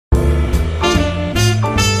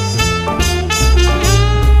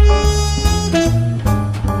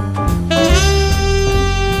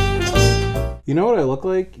look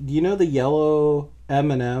like? Do you know the yellow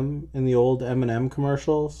M&M in the old M&M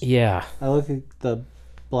commercials? Yeah. I look like the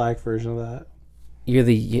black version of that. You're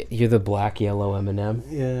the black yellow M&M.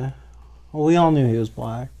 Yeah. Well, we all knew he was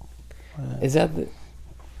black. Is that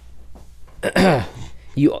the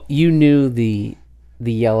you knew the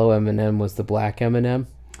yellow M&M was the black M&M?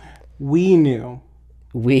 We knew.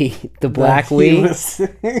 The black he we was, he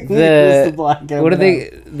was the black M&M. What are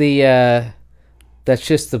they that's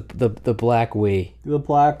just the black we. The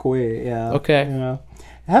black we, yeah. Okay. You know.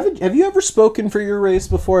 Have you ever spoken for your race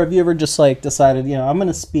before? Have you ever just like decided, I'm going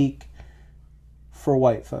to speak for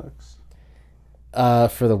white folks?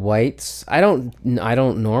 For the whites, I don't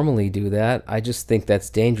normally do that. I just think that's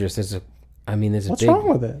dangerous. What's wrong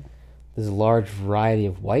with it? There's a large variety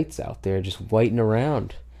of whites out there just whiting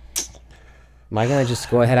around. Am I gonna just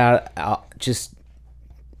go ahead out just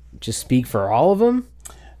speak for all of them?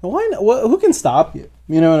 Why not? Who can stop you?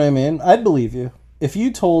 You know what I mean? I'd believe you if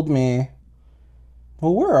you told me.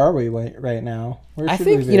 Well, where are we right now? I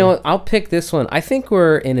think I'll pick this one. I think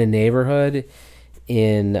we're in a neighborhood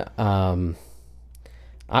in I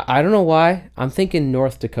don't know why. I'm thinking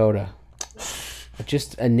North Dakota.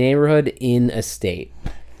 Just a neighborhood in a state.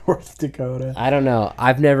 North Dakota. I don't know.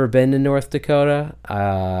 I've never been to North Dakota.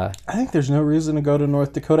 I think there's no reason to go to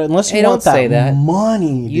North Dakota unless you want that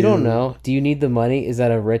money. You don't know. Do you need the money? Is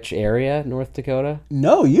that a rich area, North Dakota?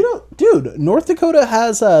 No, you don't. Dude, North Dakota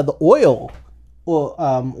has the oil. Well,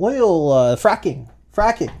 fracking.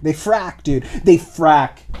 Fracking. They frack, dude. They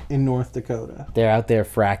frack in North Dakota. They're out there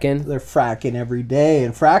fracking? They're fracking every day,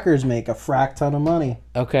 and frackers make a frack ton of money.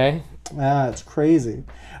 Okay. It's crazy.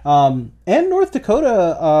 And North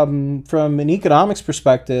Dakota, from an economics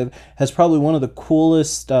perspective, has probably one of the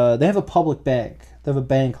coolest. They have a public bank. They have a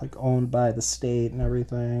bank like owned by the state and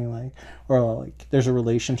everything. There's a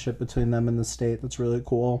relationship between them and the state that's really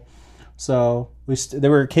cool. So they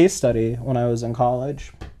were a case study when I was in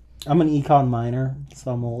college. I'm an econ minor,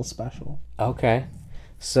 so I'm a little special. Okay.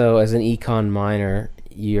 So as an econ minor,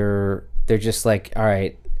 they're just like, all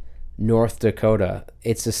right, North Dakota.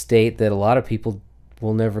 It's a state that a lot of people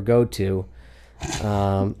will never go to,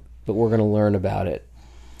 but we're going to learn about it.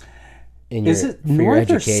 Is it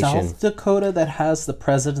North or South Dakota that has the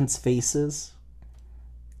president's faces?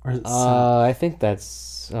 Or is it I think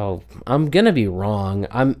that's. Oh, I'm gonna be wrong.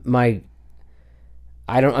 I'm gonna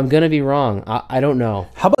be wrong. I don't know.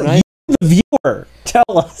 How about you, the viewer? Tell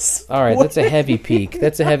us. All right, that's a heavy peak.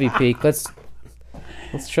 Let's try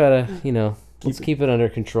to let's keep it under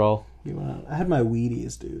control. I had my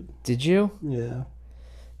Wheaties, dude. Did you? Yeah.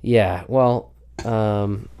 Yeah. Well,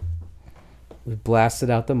 we blasted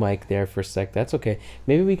out the mic there for a sec. That's okay.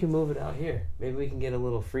 Maybe we can move it out here. Maybe we can get a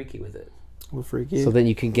little freaky with it. A little freaky. So then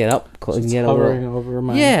you can get up close. It's hovering over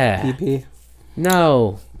my pee-pee.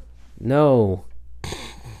 No.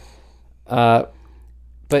 But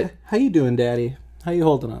how you doing, Daddy? How you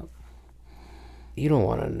holding up? You don't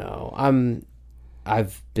want to know.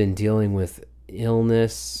 I've been dealing with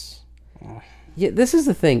illness. Yeah, this is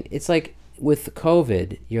the thing. It's like with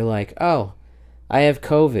COVID, you're like, oh, I have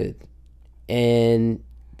COVID, and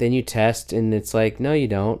then you test, and it's like, no, you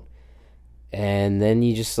don't. And then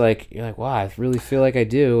you're like, wow, I really feel like I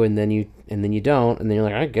do, and then you don't, and then you're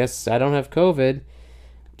like, I guess I don't have COVID.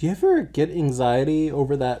 Do you ever get anxiety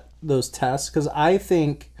over those tests? Because I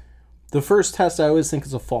think the first test I always think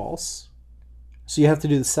is a false. So you have to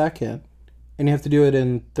do the second, and you have to do it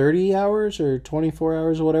in 30 hours or 24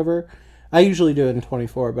 hours or whatever. I usually do it in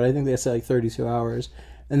 24, but I think they say like 32 hours.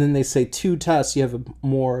 And then they say 2 tests, you have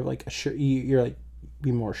more like you're like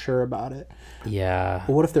be more sure about it. Yeah.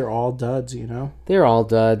 But what if they're all duds, They're all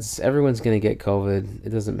duds. Everyone's going to get COVID. It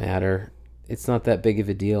doesn't matter. It's not that big of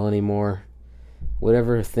a deal anymore.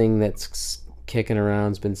 Whatever thing that's kicking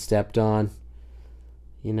around's been stepped on.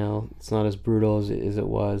 It's not as brutal as it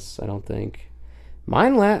was, I don't think.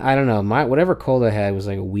 Mine, I don't know. Whatever cold I had was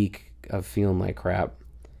like a week of feeling like crap.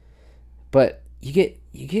 But you get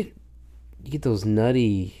those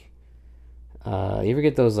nutty. You ever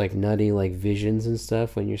get those like nutty like visions and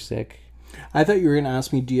stuff when you're sick? I thought you were gonna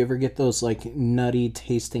ask me, do you ever get those like nutty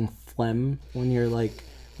tasting phlegm when you're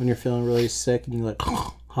feeling really sick and you like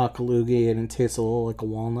hawk a loogie and it tastes a little like a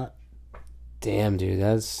walnut? Damn, dude,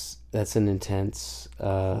 that's an intense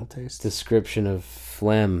description of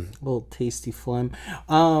phlegm. A little tasty phlegm.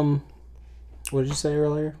 What did you say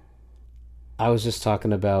earlier? I was just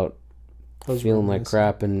talking about feeling like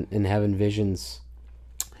crap and having visions.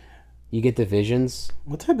 You get the visions?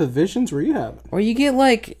 What type of visions were you having? Or you get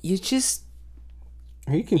like, you just...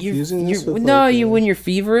 Are you confusing this with when you're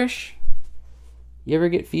feverish. You ever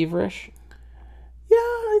get feverish? Yeah,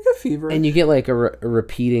 I get feverish. And you get like a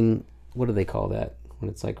repeating... What do they call that? when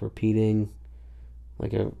it's like repeating,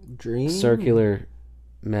 like a Dream? circular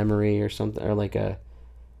memory or something, or like a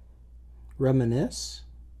Reminisce?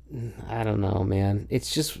 I don't know, man.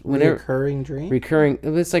 It's just whenever Recurring dream? recurring.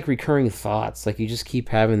 It's like recurring thoughts. Like you just keep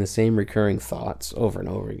having the same recurring thoughts over and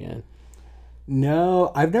over again.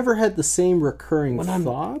 No, I've never had the same recurring When I'm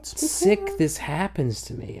thoughts before. Sick, this happens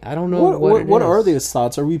to me. I don't know What are these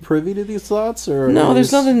thoughts? Are we privy to these thoughts? Or No,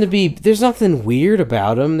 there's nothing to be. There's nothing weird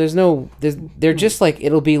about them. They're just like,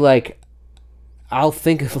 it'll be like, I'll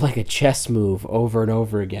think of like a chess move over and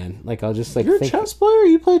over again. Like I'll just like. You're a chess player?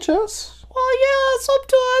 You play chess? Well, yeah,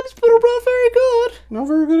 sometimes, but I'm not very good. Not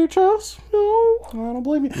very good at chess? No. I don't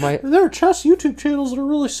blame you. There are chess YouTube channels that are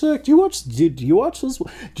really sick. Do you watch this?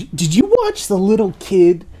 Did you watch the little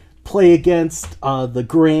kid play against the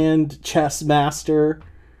grand chess master?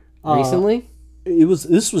 Recently?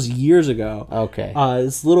 This was years ago. Okay.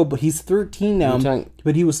 But he's 13 now.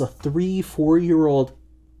 But he was a 3-4-year-old.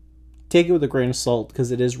 Take it with a grain of salt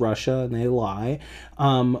because it is Russia and they lie.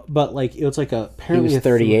 But like it was like apparently he was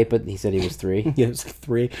 38, but he said he was 3. Yeah, he was like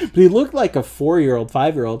 3. But he looked like a 4-year-old,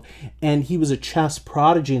 5-year-old, and he was a chess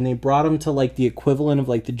prodigy. And they brought him to like the equivalent of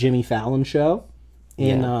like the Jimmy Fallon show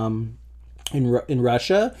in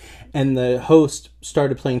Russia. And the host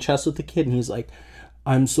started playing chess with the kid, and he's like,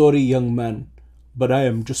 "I'm sorry, young man, but I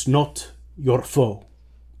am just not your foe.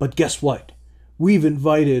 But guess what? We've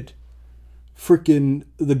invited freaking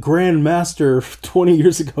the grandmaster 20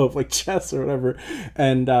 years ago of like chess or whatever,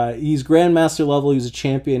 and he's grandmaster level. He's a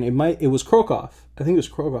champion. It was Krokov. I think it was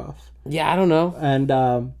Krokov. Yeah, I don't know.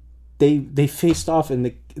 And they faced off, and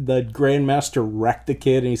the grandmaster wrecked the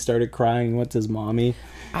kid, and he started crying and went to his mommy.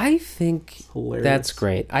 I think that's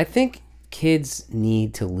great. I think kids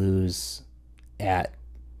need to lose at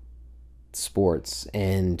sports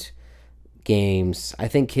and games. I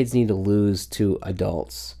think kids need to lose to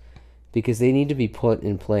adults, because they need to be put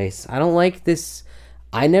in place. I don't like this.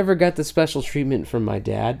 I never got the special treatment from my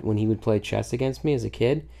dad when he would play chess against me as a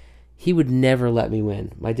kid. He would never let me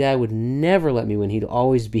win. My dad would never let me win. He'd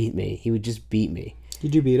always beat me. He would just beat me.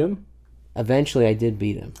 Did you beat him? Eventually, I did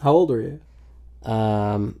beat him. How old were you?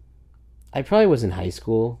 I probably was in high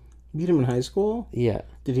school. You beat him in high school? Yeah.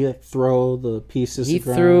 Did he like throw the pieces? He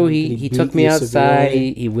threw. He took me outside.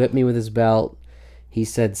 He whipped me with his belt. He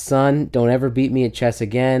said, "Son, don't ever beat me at chess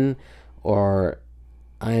again, or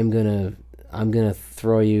I'm gonna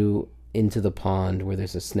throw you into the pond where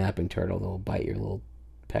there's a snapping turtle that will bite your little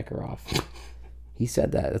pecker off." He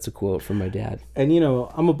said that. That's a quote from my dad. And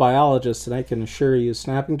I'm a biologist, and I can assure you,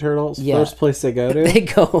 snapping turtles, first place they go to, they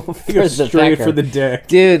go straight for the dick.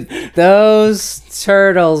 Dude, those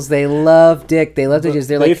turtles, they love dick. They love to just,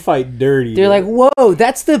 they fight dirty. They're like, "Whoa,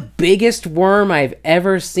 that's the biggest worm I've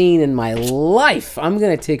ever seen in my life. I'm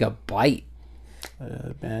gonna take a bite."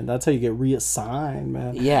 Man, that's how you get reassigned,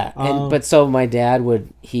 man. Yeah, but so my dad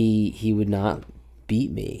would he would not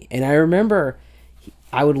beat me, and I remember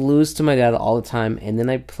I would lose to my dad all the time, and then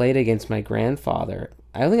I played against my grandfather.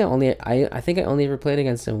 I think I only ever played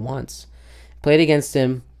against him once. Played against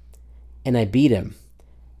him, and I beat him,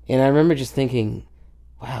 and I remember just thinking,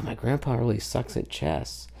 "Wow, my grandpa really sucks at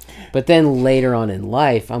chess." But then later on in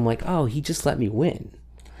life, I'm like, "Oh, he just let me win."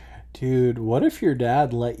 Dude, what if your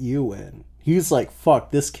dad let you win? He's like,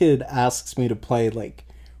 "Fuck, this kid asks me to play like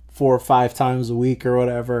 4 or 5 times a week or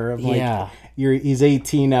whatever." I'm like, he's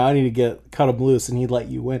 18 now. I need to cut him loose, and he'd let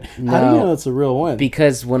you win. No, how do you know it's a real win?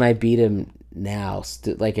 Because when I beat him now,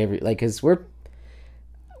 because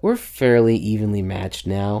we're fairly evenly matched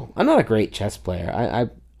now. I'm not a great chess player.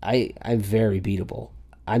 I'm very beatable.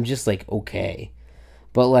 I'm just like okay,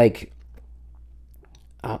 but like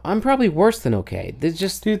I'm probably worse than okay. There's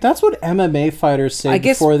just, dude, that's what MMA fighters say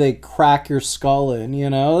before they crack your skull in.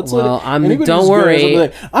 It's don't worry.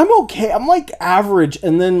 Like, I'm okay. I'm like average,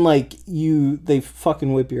 and then like they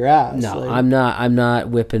fucking whip your ass. No, like, I'm not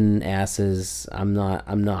whipping asses. I'm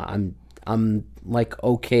like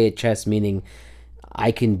okay at chess, meaning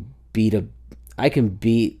I can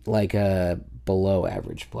beat like a below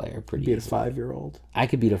average player pretty easily. Beat a 5-year-old. I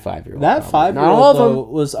could beat a 5-year-old. That 5-year-old though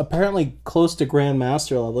was apparently close to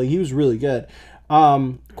grandmaster level. He was really good.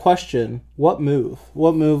 Question: What move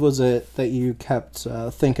was it that you kept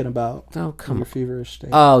thinking about? Oh, come on. Your feverish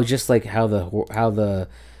state. Oh, just like how the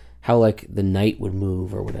knight would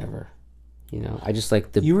move or whatever. I just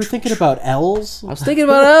like the. You were thinking about L's? I was thinking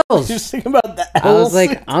about L's. You were thinking about the L's. I was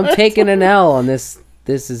like, I'm taking an L on this.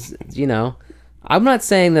 This is, I'm not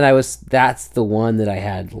saying that that's the one that I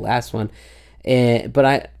had the last one, and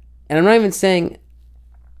I'm not even saying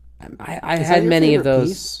I had many of those.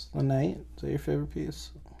 Piece, the knight? Is that your favorite piece?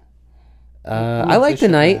 I like the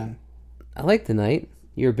knight. Man. I like the knight.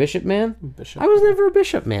 You're a bishop man? Bishop. I was never a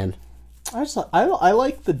bishop man. I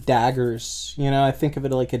like the daggers. You know, I think of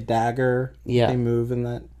it like a dagger. Yeah. They move in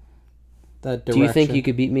that direction. Do you think you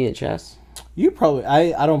could beat me at chess? You probably...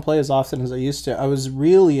 I don't play as often as I used to. I was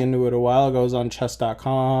really into it a while ago. I was on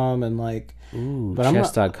chess.com and like... Ooh, but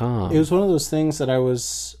chess.com. It was one of those things that I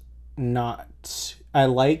was not... I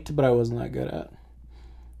liked, but I wasn't that good at.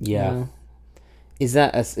 Yeah. You know? Is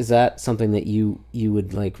that something that you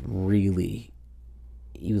would like really...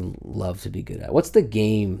 you would love to be good at? What's the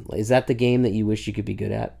game? Is that the game that you wish you could be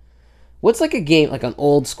good at? What's like a game, like an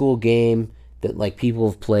old school game that like people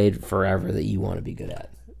have played forever that you want to be good at?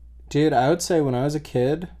 Dude, I would say when I was a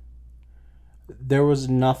kid, there was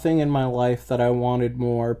nothing in my life that I wanted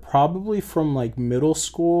more. Probably from like middle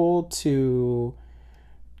school to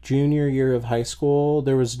junior year of high school,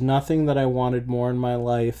 there was nothing that I wanted more in my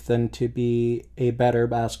life than to be a better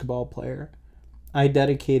basketball player. I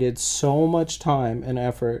dedicated so much time and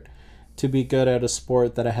effort to be good at a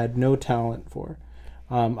sport that I had no talent for.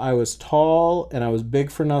 I was tall and I was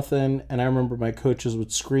big for nothing, and I remember my coaches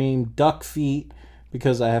would scream "duck feet"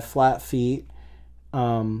 because I have flat feet.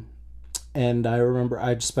 And I remember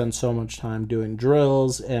I'd spend so much time doing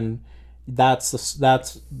drills, and that's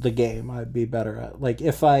the game I'd be better at. Like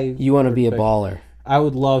if you want to be a baller. I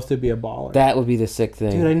would love to be a baller. That would be the sick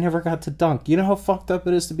thing. Dude, I never got to dunk. You know how fucked up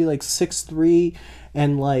it is to be like 6'3"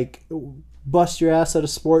 and like bust your ass at a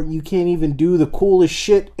sport and you can't even do the coolest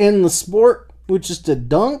shit in the sport, which is to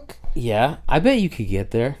dunk? Yeah, I bet you could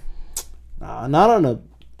get there. Not on a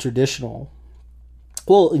traditional.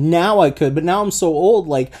 Well, now I could, but now I'm so old,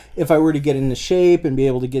 like if I were to get into shape and be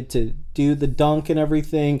able to get to do the dunk and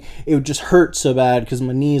everything, it would just hurt so bad because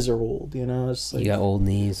my knees are old, you know? It's like, you got old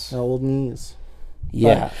knees. Old knees.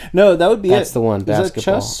 Yeah. But, no, that would be That's it. the one,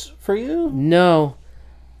 basketball. Is that chess for you? No.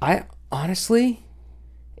 I honestly,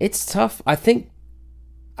 it's tough. I think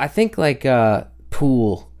like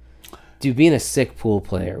pool. Dude, being a sick pool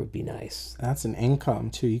player would be nice. That's an income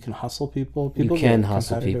too. You can hustle people. You can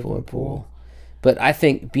hustle people in pool. But I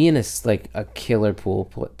think being a killer pool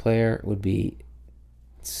player would be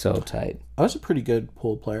so tight. I was a pretty good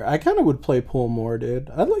pool player. I kind of would play pool more, dude.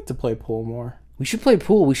 I'd like to play pool more. We should play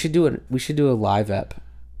pool. We should do it. We should do a live ep.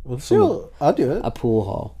 I'll do it. A pool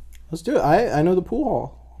hall. Let's do it. I know the pool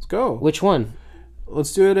hall. Let's go. Which one?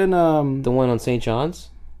 Let's do it in the one on St. John's.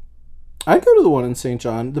 I'd go to the one in St.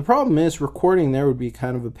 John. The problem is recording there would be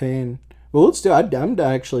kind of a pain. Well, let's do it. I'm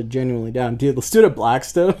actually genuinely down. Dude, let's do it at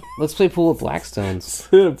Blackstone. Let's play pool at Blackstone's. Let's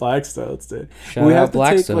do it at Blackstone's, dude. We have to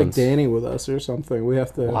take like Danny with us or something. We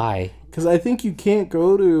have to. Why? Because I think you can't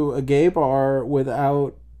go to a gay bar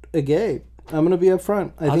without a gay. I'm gonna be up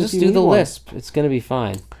front. I'll just do the lisp. It's gonna be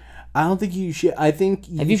fine. I don't think you should. I think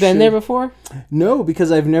you Have you been there before? No,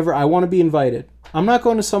 because I've never. I want to be invited. I'm not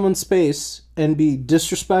going to someone's space and be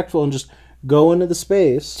disrespectful and just go into the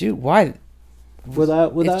space. Dude, why?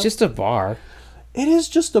 Without. It's just a bar. It is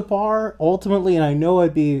just a bar, ultimately, and I know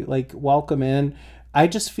I'd be like welcome in. I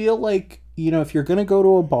just feel like, you know, if you're gonna go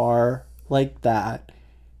to a bar like that,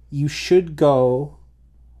 you should go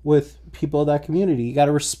with people of that community. You got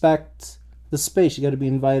to respect the space. You got to be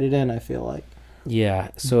invited in, I feel like. Yeah,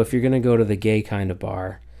 so if you're going to go to the gay kind of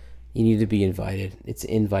bar, you need to be invited. It's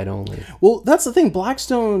invite only. Well, that's the thing.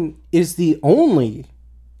 Blackstone is the only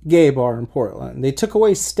gay bar in Portland. They took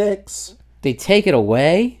away Sticks. They take it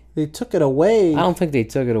away? They took it away. I don't think they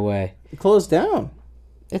took it away. It closed down.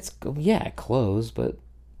 It closed, but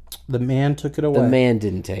the man took it away. The man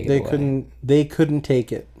didn't take it away. They couldn't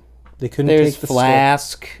take it. They couldn't There's take the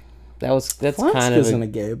Flask. Stick. That's Flask kind of isn't a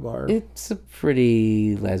gay bar. It's a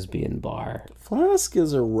pretty lesbian bar. Flask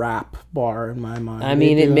is a rap bar in my mind. I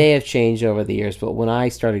mean, it may have changed over the years, but when I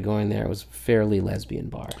started going there, it was a fairly lesbian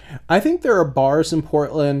bar. I think there are bars in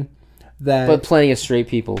Portland that... But plenty of straight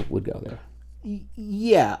people would go there.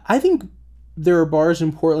 Yeah, I think there are bars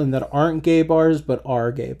in Portland that aren't gay bars, but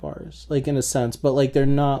are gay bars, like in a sense, but like they're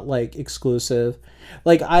not like exclusive.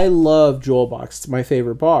 Like I love Jewel Box; it's my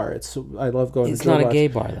favorite bar. I love going. It's to Jewel not Box. a gay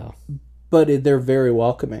bar though, but they're very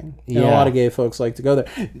welcoming, and yeah. a lot of gay folks like to go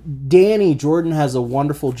there. Danny Jordan has a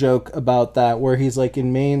wonderful joke about that, where he's like,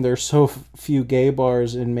 in Maine, there's so few gay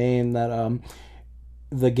bars in Maine that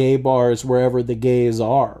the gay bars wherever the gays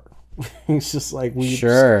are. It's just like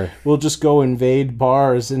we'll just go invade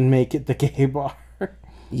bars and make it the gay bar.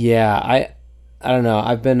 Yeah, I don't know.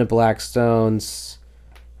 I've been to Blackstone's.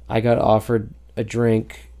 I got offered a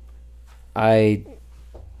drink. I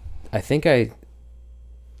think I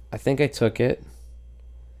took it,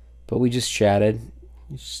 but we just chatted.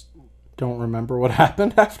 You just don't remember what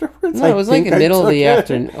happened afterwards. No, it was like in the middle of the took it.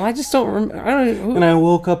 afternoon. I just don't remember. I don't. And I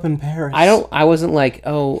woke up in Paris. I wasn't like,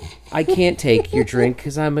 oh, I can't take your drink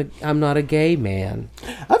because I'm not a gay man.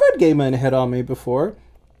 I've had gay men hit on me before.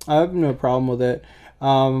 I have no problem with it.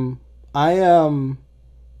 I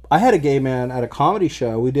had a gay man at a comedy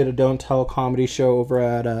show. We did a Don't Tell comedy show over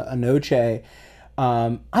at a Noche.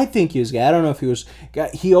 I think he was gay. I don't know if he was.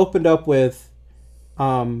 He opened up with,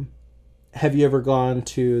 have you ever gone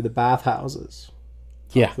to the bathhouses?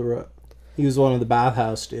 Yeah. He was one of the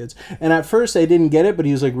bathhouse dudes. And at first I didn't get it, but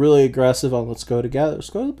he was like really aggressive on, let's go together. Let's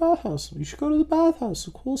go to the bathhouse. You should go to the bathhouse.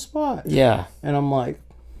 It's a cool spot. Yeah. And I'm like,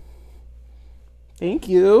 thank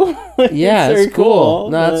you. Yeah, it's very that's cool.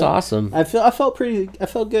 No, that's awesome. I felt good. I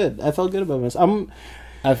felt good about myself.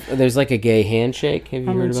 There's like a gay handshake. Have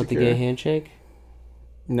you heard about the gay handshake?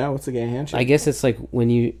 No, what's a gay handshake? I guess it's like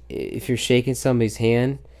if you're shaking somebody's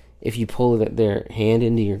hand, if you pull their hand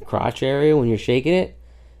into your crotch area when you're shaking it,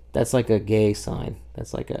 that's like a gay sign.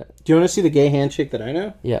 That's like a... Do you want to see the gay handshake that I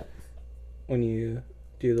know? Yeah. When you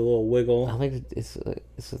do the little wiggle. I think it's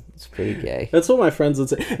pretty gay. That's what my friends would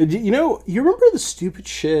say. You remember the stupid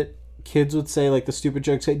shit kids would say, like the stupid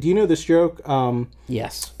jokes? Do you know this joke?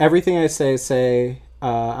 Yes. Everything I say,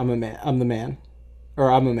 I'm a man. I'm the man.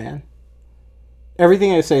 Or I'm a man.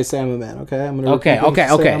 Everything I say, I'm a man, okay? I'm gonna okay. I'm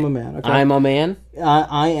a man, okay? I'm a man?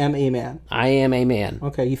 I am a man. I am a man.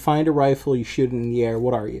 Okay, you find a rifle, you shoot it in the air.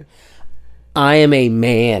 What are you? I am a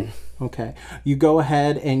man. Okay. You go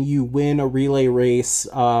ahead and you win a relay race,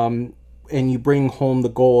 and you bring home the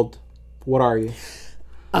gold. What are you?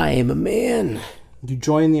 I am a man. You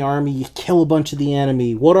join the army, you kill a bunch of the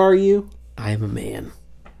enemy. What are you? I am a man.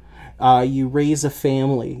 You raise a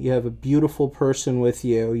family. You have a beautiful person with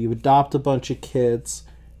you. You adopt a bunch of kids.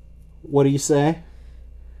 What do you say?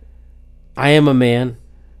 I am a man.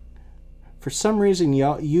 For some reason,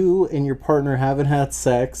 you and your partner haven't had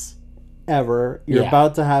sex ever. You're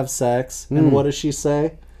about to have sex. And what does she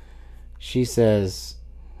say? She says,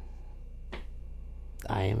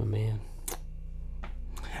 I am a man.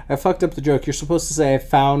 I fucked up the joke. You're supposed to say, I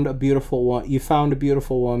found a beautiful one. You found a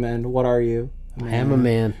beautiful woman. What are you? I am a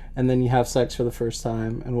man. And then you have sex for the first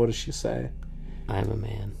time. And what does she say? I am a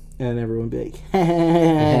man. And everyone be like,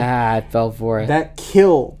 yeah, I fell for it. That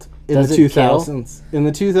killed in the 2000s. In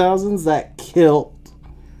the 2000s, that killed.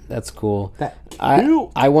 That's cool. That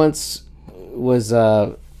killed. I once was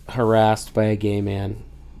harassed by a gay man.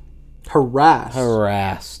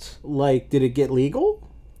 Harassed? Like, did it get legal?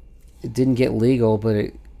 It didn't get legal,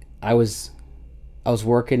 but I was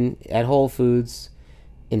working at Whole Foods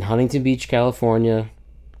in Huntington Beach, California,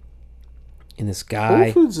 and this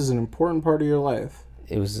guy... Whole Foods is an important part of your life.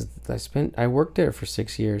 I worked there for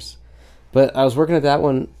 6 years. But I was working at that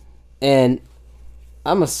one, and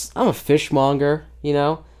I'm a fishmonger, you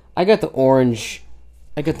know? I got the orange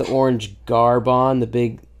garb on,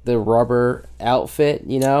 the rubber outfit,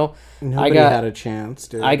 you know? Nobody had a chance,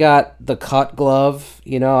 dude. I got the cut glove,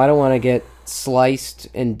 you know? I don't want to get sliced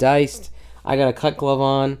and diced. I got a cut glove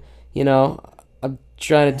on, you know?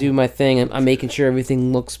 Trying to do my thing. I'm making sure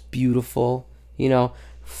everything looks beautiful, you know,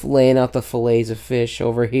 laying out the fillets of fish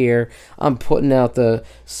over here. I'm putting out the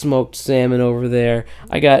smoked salmon over there.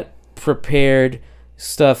 I got prepared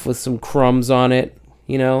stuff with some crumbs on it,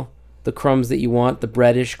 you know, the crumbs that you want, the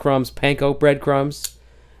breadish crumbs, panko bread crumbs.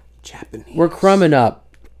 Japanese. We're crumbing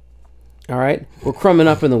up, all right? We're crumbing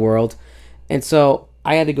up in the world. And so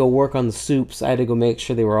I had to go work on the soups. I had to go make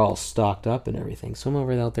sure they were all stocked up and everything. So I'm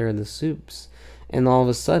over out there in the soups. And all of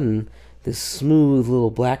a sudden, this smooth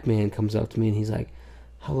little black man comes up to me and he's like,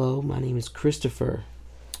 hello, my name is Christopher.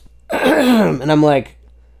 And I'm like,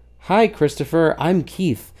 hi, Christopher. I'm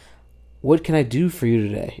Keith. What can I do for you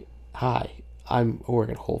today? Hi, I work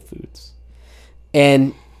at Whole Foods.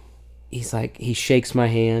 And he's like, he shakes my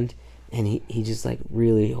hand and he just like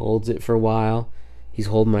really holds it for a while. He's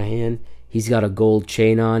holding my hand. He's got a gold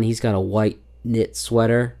chain on. He's got a white knit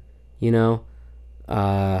sweater, you know.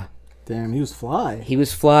 Damn, he was fly. He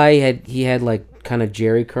was fly. He had like kind of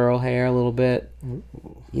Jerry curl hair a little bit. Ooh.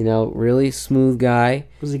 You know, really smooth guy.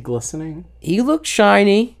 Was he glistening? He looked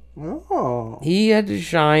shiny. Oh. He had the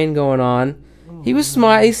shine going on. He was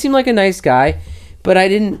smart. He seemed like a nice guy, but I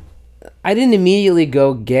didn't immediately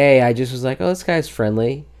go gay. I just was like, oh, this guy's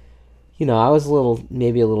friendly. You know, I was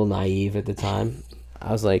maybe a little naive at the time.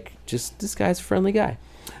 I was like, just this guy's a friendly guy.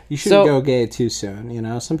 You shouldn't go gay too soon, you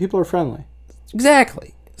know? Some people are friendly.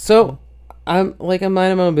 Exactly. So I'm minding my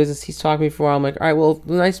own business. He's talking to me for a while. I'm like, all right, well,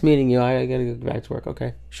 nice meeting you. I gotta go back to work.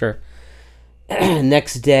 Okay, sure.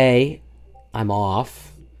 Next day, I'm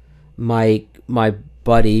off. My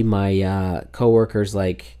buddy, my coworker's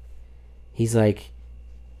like, he's like,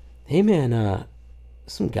 hey man,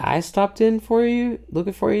 some guy stopped in for you,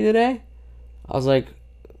 looking for you today. I was like,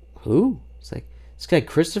 who? It's like, this guy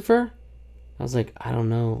Christopher. I was like, I don't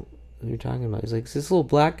know who you're talking about. He's like, is this little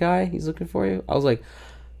black guy? He's looking for you. I was like,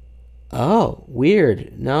 oh,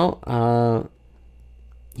 weird. No,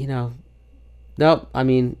 nope. I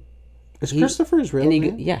mean, is Christopher his real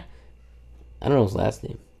name? Yeah, I don't know his last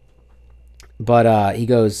name, but he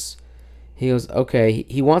goes, okay.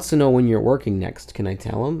 He wants to know when you're working next. Can I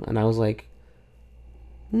tell him? And I was like,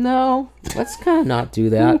 no, let's kind of not do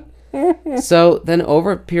that. So then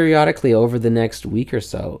periodically over the next week or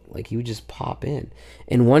so, like he would just pop in.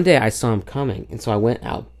 And one day I saw him coming, and so I went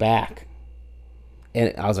out back,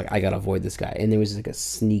 and I was like, I gotta avoid this guy. And there was like a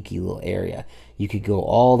sneaky little area. You could go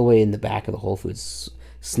all the way in the back of the Whole Foods,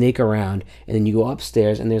 snake around, and then you go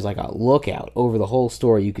upstairs, and there's like a lookout over the whole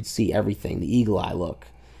store. You could see everything, the eagle eye look.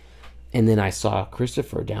 And then I saw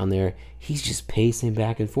Christopher down there. He's just pacing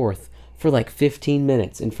back and forth for like 15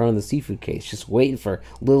 minutes in front of the seafood case, just waiting for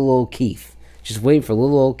little old Keith. Just waiting for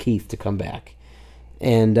little old Keith to come back.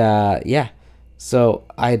 And, yeah. So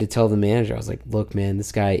I had to tell the manager, I was like, look, man,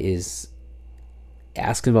 this guy is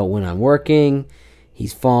asking about when I'm working.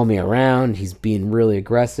 He's following me around. He's being really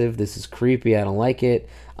aggressive. This is creepy. I don't like it.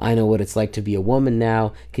 I know what it's like to be a woman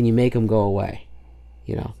now. Can you make him go away?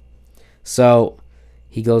 You know? So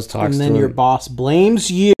he goes, talks to him. And then your boss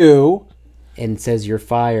blames you. And says you're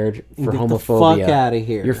fired for homophobia. Get the fuck out of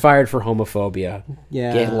here. You're fired for homophobia.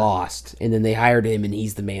 Yeah. Get lost. And then they hired him, and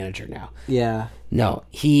he's the manager now. Yeah. No,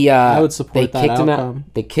 he. I would support that outcome. Him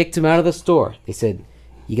out. They kicked him out of the store. They said,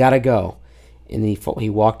 "You gotta go." And he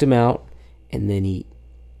walked him out, and then he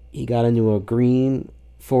got into a green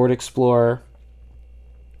Ford Explorer.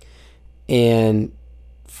 And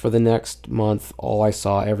for the next month, all I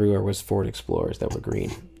saw everywhere was Ford Explorers that were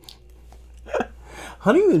green.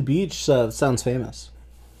 Huntington Beach sounds famous.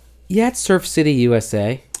 Yeah, it's Surf City,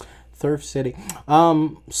 USA. Surf City.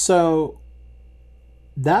 So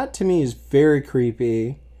that to me is very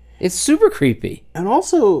creepy. It's super creepy. And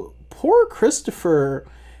also, poor Christopher.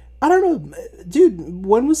 I don't know, dude.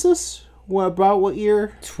 When was this? About what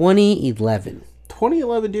year? 2011.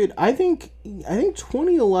 2011, dude. I think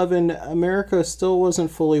 2011 America still wasn't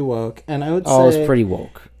fully woke, and I would say it was pretty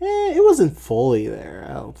woke. It wasn't fully there.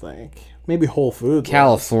 I don't think. Maybe Whole Foods.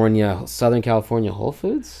 California, Southern California Whole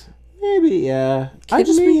Foods? Maybe, yeah. I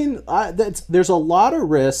just mean, there's a lot of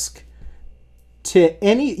risk to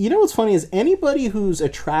any... You know what's funny is anybody who's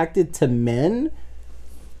attracted to men,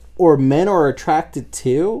 or men are attracted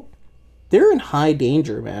to, they're in high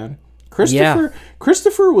danger, man.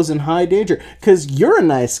 Christopher was in high danger, because you're a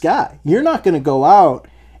nice guy. You're not going to go out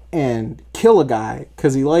and kill a guy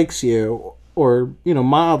because he likes you, or, you know,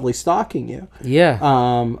 mildly stalking you.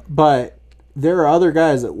 Yeah. But there are other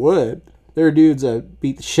guys that would. There are dudes that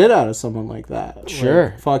beat the shit out of someone like that. Sure.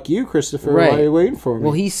 Like, fuck you, Christopher. Right. Why are you waiting for me?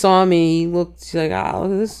 Well, he saw me. He looked, he's like,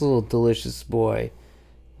 look at this little delicious boy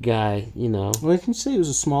guy, you know. What did you say? He was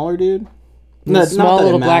a smaller dude? No, small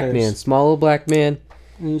little black man. Small little black man.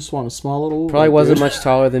 You just want a small little... Probably wasn't much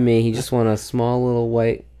taller than me. He just wanted a small little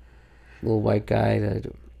white guy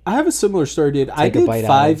to... I have a similar story, dude. I did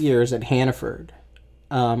 5 years at Hannaford.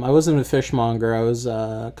 I wasn't a fishmonger. I was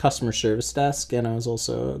a customer service desk, and I was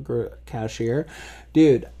also a cashier.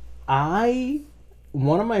 Dude,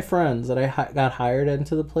 one of my friends that I got hired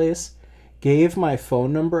into the place gave my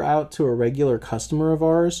phone number out to a regular customer of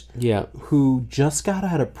ours. Yeah. Who just got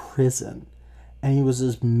out of prison. And he was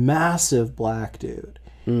this massive black dude.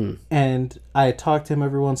 Mm. And I talked to him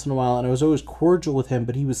every once in a while, and I was always cordial with him,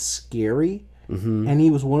 but he was scary. Mm-hmm. And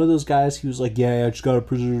he was one of those guys who was like, yeah, I just got a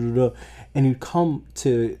prison. And he'd come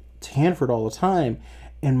to Hanford all the time.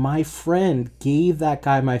 And my friend gave that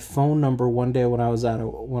guy my phone number one day when I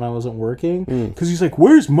wasn't working. Because he's like,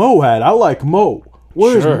 where's Mo at? I like Mo.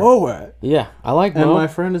 Where's Mo at? Yeah, I like Mo. And my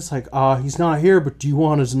friend is like, he's not here, but do you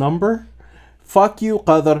want his number? Fuck you,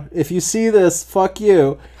 Qadr. If you see this, fuck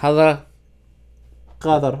you. Qadr.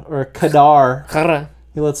 Or Qadar. Qadr.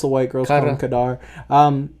 He lets the white girls call him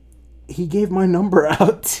Qadar. He gave my number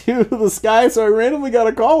out to this guy, so I randomly got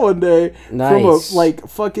a call one day from a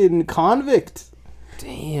fucking convict.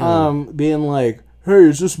 Damn. Being like, hey,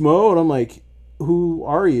 is this Mo? And I'm like, who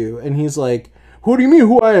are you? And he's like, what do you mean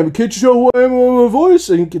who I am? Can't you tell who I am on my voice?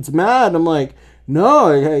 And he gets mad. I'm like,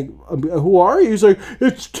 no, who are you? He's like,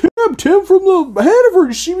 it's Tim from the Hannaford.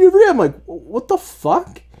 You see me every day. I'm like, what the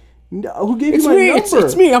fuck? Who gave you my number?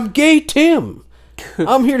 It's me. I'm Gay Tim.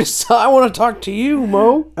 I'm here I want to talk to you,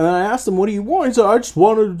 Mo. And then I asked him, what do you want? He said, I just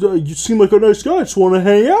wanted, you seem like a nice guy. I just want to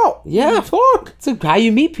hang out. Yeah. Fuck. It's how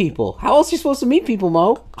you meet people. How else are you supposed to meet people,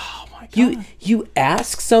 Mo? Oh, my God. You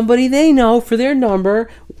ask somebody they know for their number.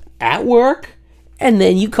 at work, and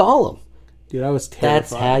then you call him. Dude, I was terrified.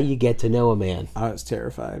 That's how you get to know a man. I was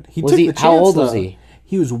terrified. How old was he?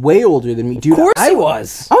 He was way older than me. Dude, of course he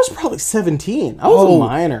was. I was probably 17. I was a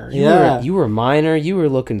minor. You were a minor. You were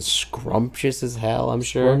looking scrumptious as hell, I'm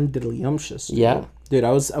sure. Scrumptious. Yeah. Dude,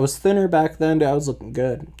 I was thinner back then. Dude, I was looking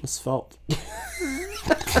good. I was svelte.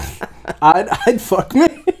 I'd fuck me.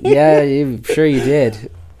 Yeah, I'm sure you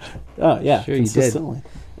did. Oh, yeah. Sure you did.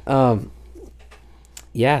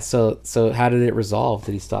 Yeah, so how did it resolve?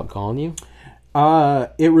 Did he stop calling you?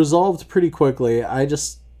 It resolved pretty quickly. I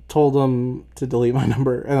just told him to delete my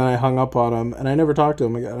number, and I hung up on him, and I never talked to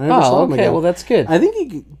him again. I never saw him again. Well, that's good. I think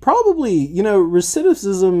he probably,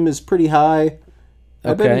 recidivism is pretty high.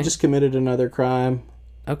 I bet he just committed another crime.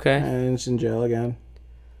 Okay. And he's in jail again.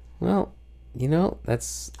 Well,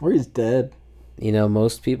 that's... Or he's dead.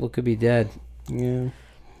 Most people could be dead. Yeah.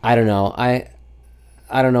 I don't know. I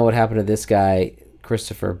don't know what happened to this guy,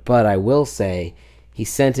 Christopher, but I will say he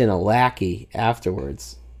sent in a lackey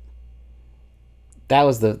afterwards. That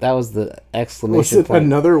was the exclamation point. Was it point.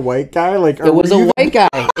 Another white guy? It was a white guy.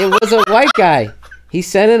 It was a white guy. He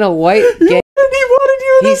sent in a white gay... He wanted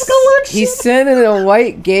you in his collection. He sent in a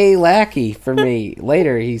white gay lackey for me.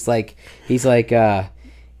 Later, he's like,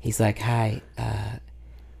 hi,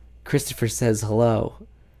 Christopher says hello.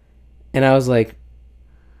 And I was like,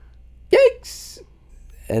 yikes.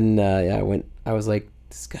 And I was like,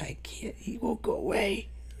 this guy he won't go away.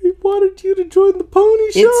 He wanted you to join the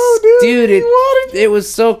pony show, dude. It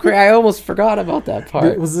was so crazy. I almost forgot about that part.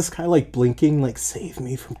 Dude, was this guy like blinking, like, save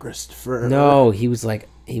me from Christopher? No, he was like,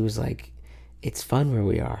 it's fun where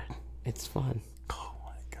we are. It's fun. Oh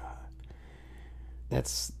my god.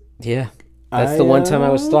 That's the one time I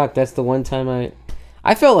was stalked. That's the one time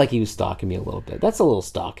I felt like he was stalking me a little bit. That's a little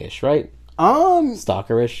stalkish, right?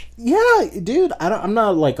 Stalkerish. Yeah, dude. I'm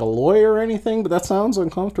not like a lawyer or anything, but that sounds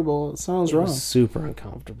uncomfortable. It sounds wrong. Super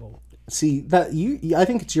uncomfortable. See that I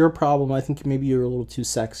think it's your problem. I think maybe you're a little too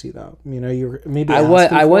sexy though. You're maybe. I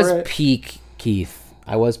was peak Keith.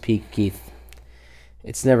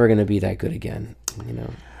 It's never gonna be that good again.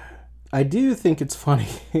 I do think it's funny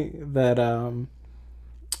that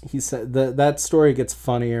he said that story gets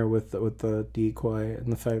funnier with the decoy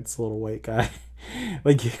and the fact it's a little white guy.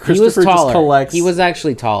 Like Christopher he was taller. Just collects. He was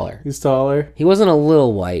actually taller. He's taller. He wasn't a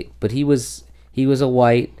little white, but he was a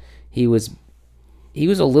white. He was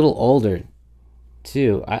a little older,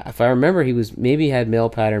 too. If I remember, maybe had male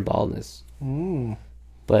pattern baldness.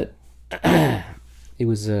 But it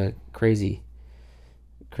was a crazy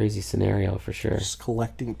scenario for sure. Just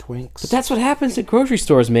collecting twinks. But that's what happens at grocery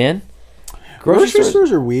stores, man. Grocery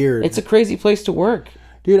stores are weird. It's a crazy place to work.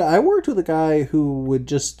 Dude, I worked with a guy who would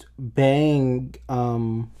just bang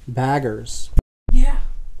baggers. Yeah.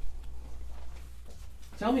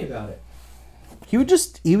 Tell me about it. He would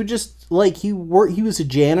just like he was a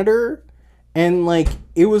janitor, and like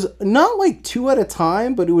it was not like 2 at a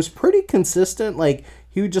time, but it was pretty consistent. Like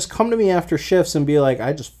he would just come to me after shifts and be like,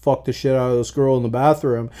 I just fucked the shit out of this girl in the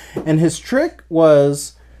bathroom. And his trick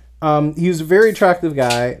was he was a very attractive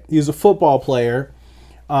guy. He was a football player.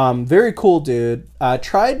 Very cool dude.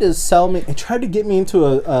 Tried to get me into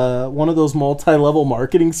a one of those multi-level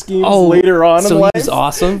marketing schemes later on in life. So he's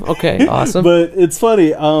awesome. Okay, awesome. But it's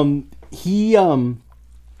funny. He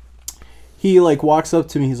like walks up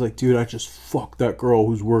to me. He's like, dude, I just fucked that girl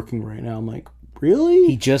who's working right now. I'm like, really?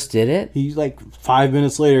 He just did it? He's like 5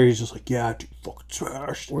 minutes later. He's just like, yeah, dude, fucking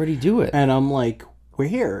smashed. Where'd he do it? And I'm like,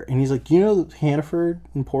 where? And he's like, do you know Hannaford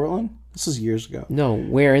in Portland? This is years ago. No,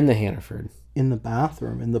 where in the Hannaford? In the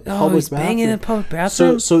bathroom, in the public he's bathroom. Banging in a public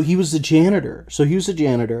bathroom? So he was the janitor.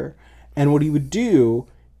 And what he would do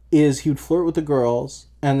is he would flirt with the girls,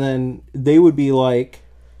 and then they would be like,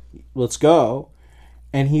 let's go.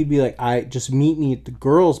 And he'd be like, just meet me at the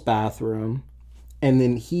girls' bathroom. And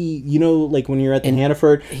then like when you're at the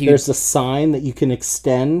Hannaford, there's a sign that you can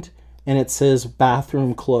extend, and it says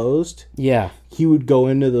bathroom closed. Yeah. He would go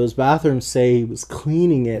into those bathrooms, say he was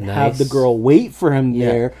cleaning it, nice. Have the girl wait for him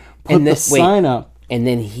there, put the sign up. And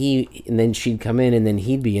then then she'd come in, and then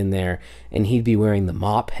he'd be in there, and he'd be wearing the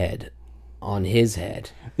mop head on his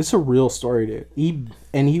head. It's a real story, dude.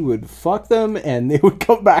 He would fuck them, and they would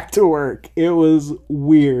come back to work. It was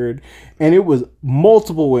weird, and it was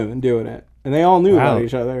multiple women doing it, and they all knew about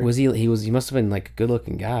each other. He must have been like a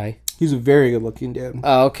good-looking guy. He's a very good-looking dude.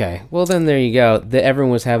 Oh, okay. Well, then there you go.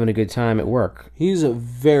 Everyone was having a good time at work. He's a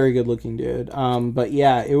very good-looking dude. But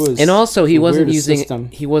yeah, it was. And also, he wasn't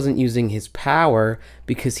using his power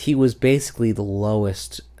because he was basically the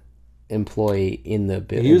lowest employee in the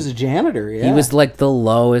building. He was a janitor, yeah. He was like the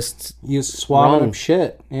lowest. He was swabbing rung. up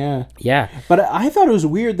shit, yeah. Yeah. But I thought it was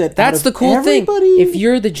weird that That's the cool thing. everybody- If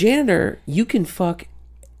you're the janitor, you can fuck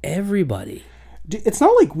everybody. It's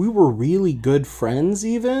not like we were really good friends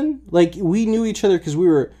even. Like, we knew each other because we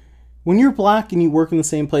were... When you're black and you work in the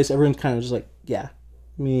same place, everyone's kind of just like, yeah,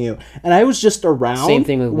 me and you. And I was just around Same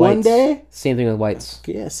thing with one whites. day. Same thing with whites.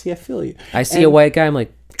 Yeah, see, I feel you. I see a white guy, I'm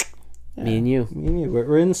like, me and you. Me and you,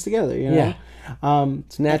 we're in this together, you know? Yeah.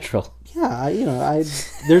 It's natural. Yeah,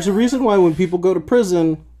 there's a reason why when people go to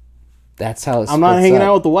prison, That's how it's I'm not hanging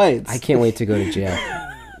out with the whites. I can't wait to go to jail.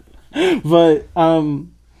 But,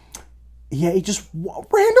 yeah, he just randomly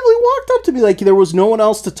walked up to me like there was no one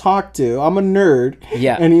else to talk to. I'm a nerd.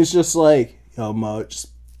 Yeah. And he's just like, yo, Ma,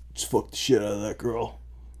 just fuck the shit out of that girl.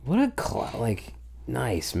 What a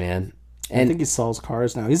nice, man. I And think he sells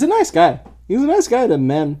cars now. He's a nice guy. He's a nice guy to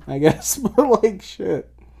men, I guess. But, like, shit.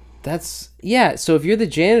 so if you're the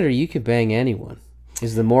janitor, you can bang anyone.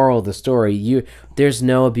 Is the moral of the story. There's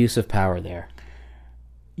no abuse of power there.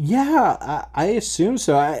 Yeah, I assume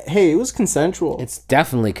so. Hey, it was consensual. It's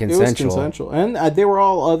definitely consensual. It was consensual. And they were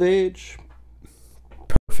all of age.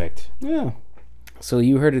 Perfect. Yeah. So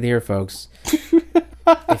you heard it here, folks.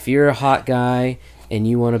 If you're a hot guy and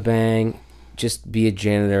you want to bang, just be a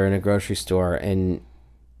janitor in a grocery store, and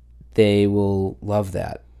they will love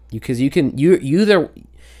that. Because you're the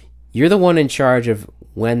one in charge of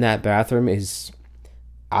when that bathroom is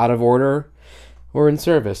out of order or in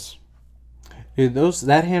service. Dude,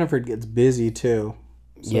 that Hannaford gets busy too.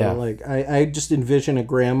 So, yeah. Like, I just envision a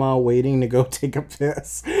grandma waiting to go take a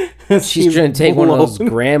piss. She's trying to take one of those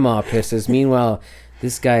grandma pisses. Meanwhile,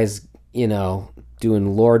 this guy's,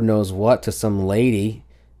 doing Lord knows what to some lady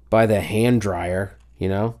by the hand dryer,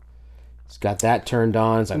 He's got that turned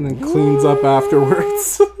on. It's like, and then cleans up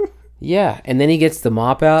afterwards. Yeah, and then he gets the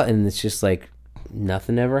mop out, and it's just like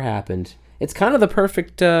nothing ever happened. It's kind of the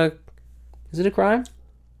perfect... is it a crime?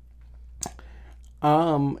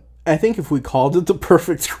 I think if we called it the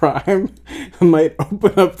perfect crime, it might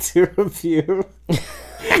open up to a few...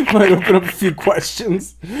 might open up a few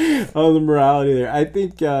questions on the morality there. I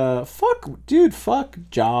think, fuck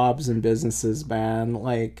jobs and businesses, man.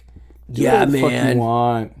 Like, do what the fuck you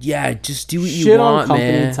want. Yeah, just do what Shit you want, on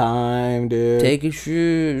company man. time, dude. Take a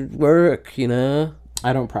shit, work,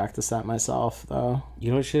 I don't practice that myself, though.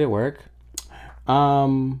 You don't shit at work?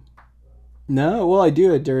 No, well, I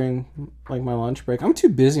do it during like my lunch break. I'm too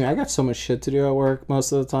busy. I got so much shit to do at work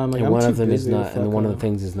most of the time. Like, And I'm one too of them is busy not, and one of the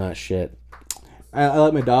things is not shit. I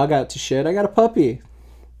let my dog out to shit. I got a puppy.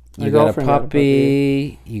 You got a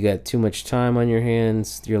puppy. You got too much time on your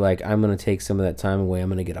hands. You're like, I'm gonna take some of that time away. I'm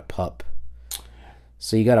gonna get a pup.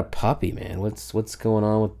 So you got a puppy, man. What's going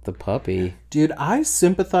on with the puppy? Dude, I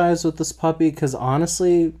sympathize with this puppy because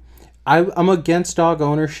honestly, I'm against dog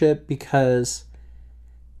ownership because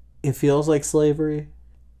it feels like slavery.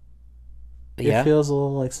 Yeah. It feels a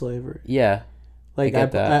little like slavery. Yeah. Like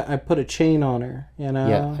I put a chain on her,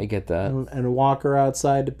 Yeah, I get that. And walk her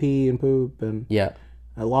outside to pee and poop, and yeah,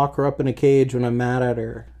 I lock her up in a cage when I'm mad at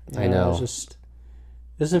her. I know. It just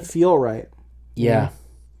doesn't feel right. Yeah.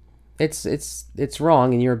 It's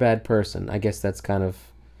wrong, and you're a bad person. I guess that's kind of...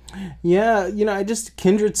 Yeah, I just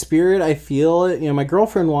kindred spirit. I feel it. My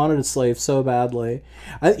girlfriend wanted a slave so badly.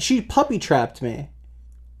 She puppy trapped me.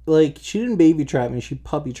 Like, she didn't baby trap me. She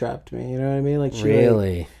puppy trapped me. You know what I mean? Like, she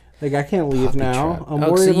really. Like I can't leave Puppy now. trap. I'm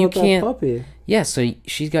Oh, worried so you about that can't- puppy. Yeah, so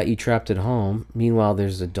she's got you trapped at home. Meanwhile,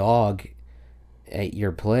 there's a dog at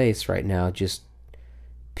your place right now just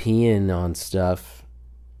peeing on stuff.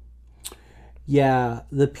 Yeah,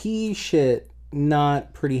 the pee shit,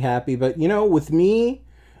 not pretty happy. But, with me,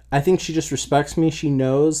 I think she just respects me. She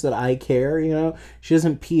knows that I care, She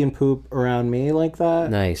doesn't pee and poop around me like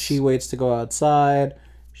that. Nice. She waits to go outside.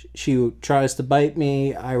 She tries to bite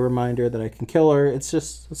me. I remind her that I can kill her.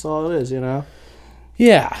 That's all it is,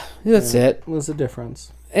 Yeah, that's it. What's the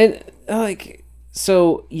difference? And,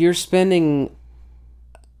 so you're spending...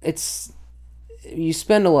 You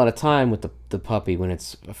spend a lot of time with the puppy when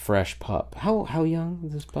it's a fresh pup. How young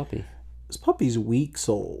is this puppy? This puppy's weeks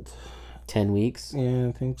old. 10 weeks? Yeah,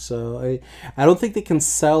 I think so. I don't think they can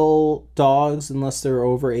sell dogs unless they're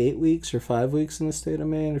over 8 weeks or 5 weeks in the state of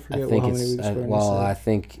Maine. I forget how many weeks we're in. I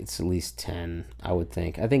think it's at least 10, I would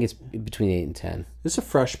think. I think it's between 8 and 10. It's a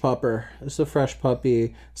fresh pupper. It's a fresh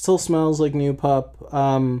puppy. Still smells like new pup.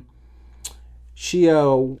 She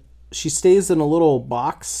stays in a little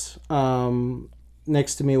box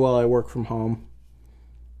next to me while I work from home.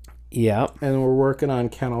 Yeah. And we're working on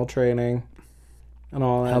kennel training and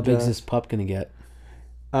all that. How big is this pup gonna get?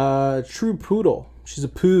 True poodle. She's a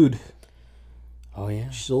pood. Oh yeah.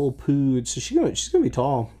 She's a little pood, so she's gonna be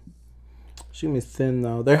tall. She's gonna be thin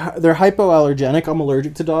though. They're hypoallergenic. I'm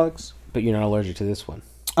allergic to dogs. But you're not allergic to this one.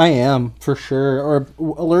 I am for sure, or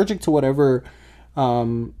allergic to whatever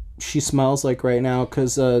she smells like right now.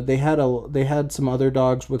 Because they had some other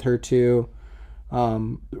dogs with her too.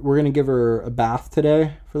 We're gonna give her a bath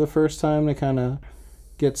today for the first time to kind of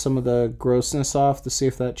get some of the grossness off to see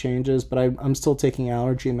if that changes. But I'm still taking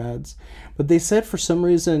allergy meds. But they said for some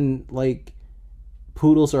reason like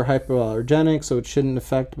poodles are hypoallergenic, so it shouldn't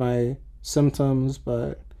affect my symptoms.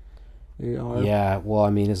 But Yeah, well,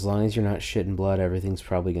 I mean, as long as you're not shitting blood, everything's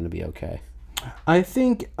probably going to be okay. I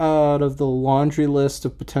think out of the laundry list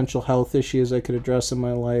of potential health issues I could address in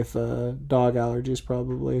my life, dog allergies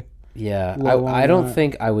probably. Yeah, I don't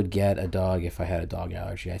think I would get a dog if I had a dog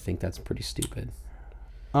allergy. I think that's pretty stupid.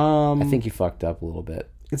 I think you fucked up a little bit.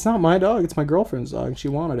 It's not my dog. It's my girlfriend's dog. She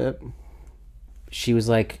wanted it. She was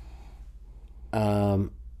like,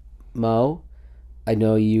 Mo, I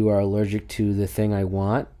know you are allergic to the thing I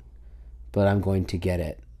want, but I'm going to get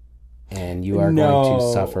it. And you are going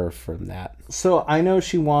to suffer from that. So I know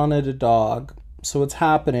she wanted a dog. So what's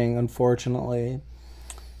happening, unfortunately,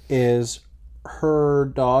 is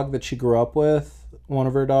her dog that she grew up with, one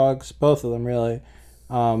of her dogs, both of them really,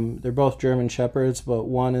 they're both German Shepherds, but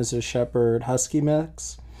one is a Shepherd Husky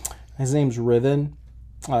mix. His name's Riven.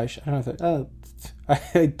 I don't know if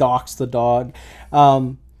I doxed the dog.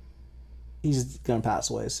 He's going to pass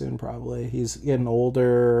away soon, probably. He's getting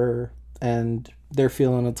older, and they're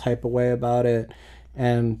feeling a type of way about it.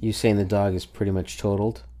 And you saying the dog is pretty much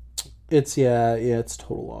totaled? It's it's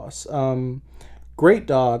total loss. Great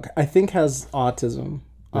dog. I think has autism.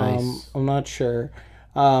 Nice. I'm not sure.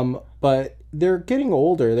 But they're getting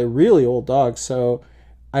older. They're really old dogs. So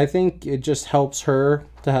I think it just helps her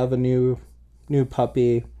to have a new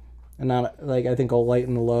puppy. And not like I think I'll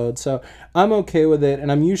lighten the load. So I'm okay with it.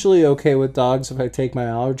 And I'm usually okay with dogs if I take my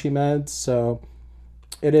allergy meds. So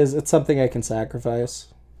it's something I can sacrifice.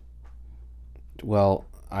 Well,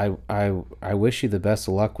 I wish you the best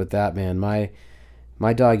of luck with that, man.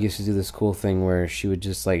 My dog used to do this cool thing where she would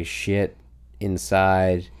just like shit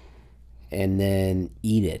inside and then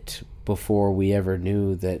eat it before we ever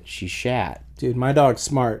knew that she shat. Dude, my dog's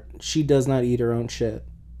smart. She does not eat her own shit.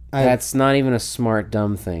 That's not even a smart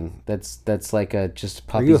dumb thing. That's like just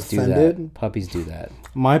puppies Are you do offended? that. Puppies do that.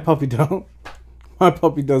 My puppy don't. My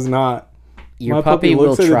puppy does not. Your puppy will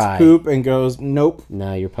looks try. at its poop and goes, nope.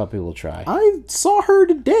 No, your puppy will try. I saw her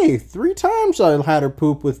today. 3 times I had her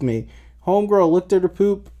poop with me. Homegirl looked at her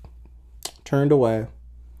poop, turned away.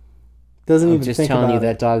 Doesn't I'm even just think telling about you it.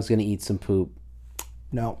 that dog's gonna eat some poop.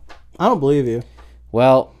 No, I don't believe you.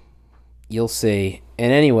 Well, you'll see.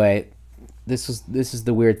 And anyway, this is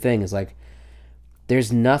the weird thing. Is like,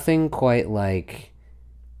 there's nothing quite like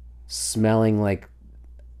smelling like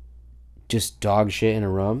just dog shit in a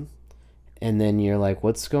room. And then you're like,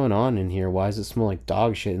 what's going on in here? Why does it smell like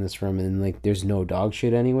dog shit in this room? And like, there's no dog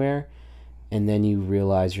shit anywhere. And then you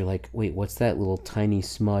realize, you're like, wait, what's that little tiny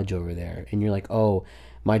smudge over there? And you're like, oh,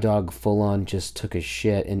 my dog full on just took a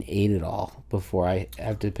shit and ate it all before I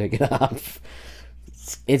have to pick it up.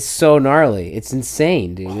 It's so gnarly. It's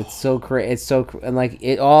insane, dude. It's so crazy. And like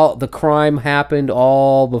the crime happened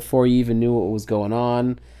all before you even knew what was going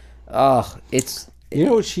on. You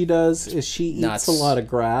know what she does is she eats nuts. a lot of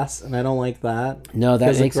grass, and I don't like that. No,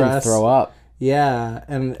 that makes him throw up. Yeah,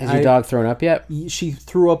 and Has your dog thrown up yet? She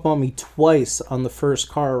threw up on me twice on the first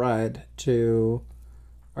car ride to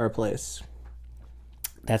our place.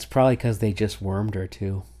 That's probably because they just wormed her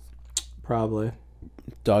too. Probably.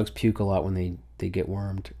 Dogs puke a lot when they get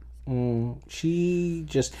wormed. She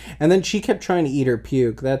just... And then she kept trying to eat her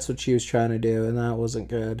puke. That's what she was trying to do, and that wasn't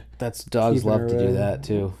good. Dogs love to do that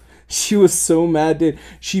too. She was so mad, dude.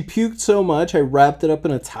 She puked so much, I wrapped it up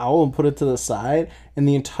in a towel and put it to the side. And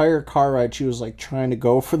the entire car ride, she was like trying to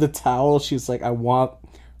go for the towel. She was like, I want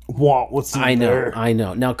what's in there. I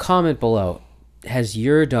know. Now comment below. Has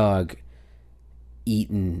your dog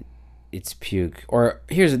eaten its puke? Or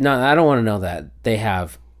I don't want to know that. They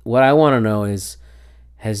have. What I want to know is,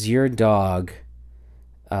 has your dog,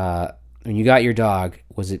 when you got your dog,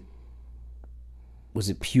 was it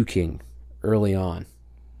puking early on?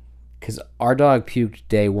 Because our dog puked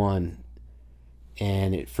day one,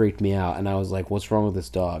 and it freaked me out. And I was like, what's wrong with this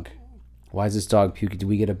dog? Why is this dog puking? Did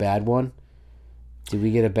we get a bad one? Did we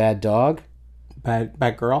get a bad dog?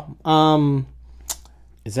 Bad girl?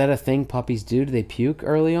 Is that a thing puppies do? Do they puke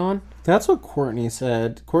early on? That's what Courtney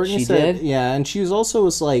said. Courtney She said, did? yeah, and she was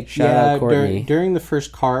like, Shout out Courtney. during the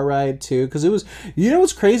first car ride too, because it was,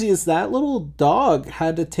 what's crazy is that little dog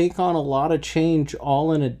had to take on a lot of change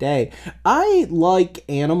all in a day. I like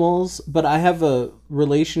animals, but I have a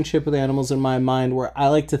relationship with animals in my mind where I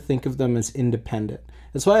like to think of them as independent.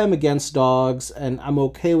 That's why I'm against dogs, and I'm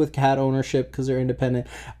okay with cat ownership because they're independent.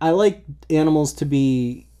 I like animals to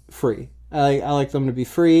be free. I like them to be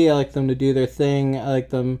free. I like them to do their thing. I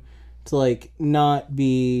like them to like not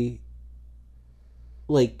be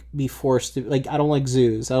forced to, like, I don't like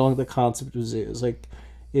zoos. I don't like the concept of zoos. Like,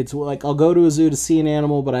 it's like I'll go to a zoo to see an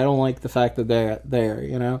animal, but I don't like the fact that they're there,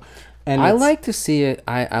 And I like to see it.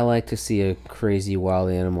 I like to see a crazy wild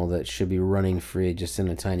animal that should be running free just in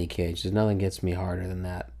a tiny cage. There's nothing gets me harder than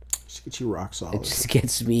that. Just get you rock solid. It just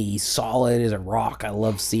gets me solid as a rock. I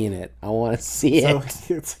love seeing it. I want to see it.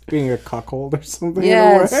 So it's like being a cuckold or something.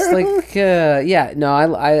 Yeah, it's like yeah. No,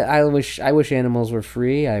 I wish animals were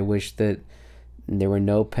free. I wish that there were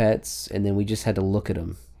no pets, and then we just had to look at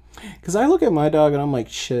them. Because I look at my dog and I'm like,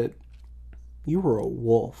 shit, you were a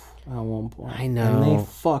wolf at one point. I know. And they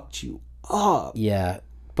fucked you up. Yeah,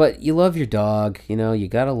 but you love your dog. You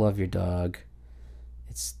gotta love your dog.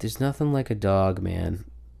 There's nothing like a dog, man.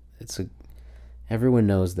 Everyone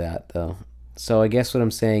knows that, though. So I guess what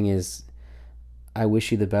I'm saying is, I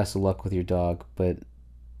wish you the best of luck with your dog, but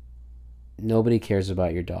nobody cares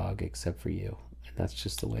about your dog except for you, and that's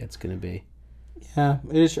just the way it's gonna be. Yeah,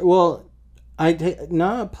 it is. Well,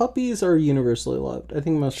 puppies are universally loved. I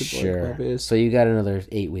think most people like puppies. So you got another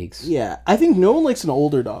 8 weeks. Yeah, I think no one likes an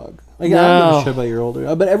older dog. Like, No. I don't give a shit about your older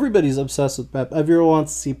dog, but everybody's obsessed with pet. Everyone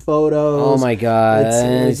wants to see photos. Oh my god!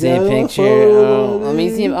 It's See a picture. Let me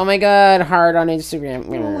see. Oh my god! Heart on Instagram.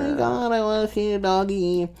 Oh my god! I want to see a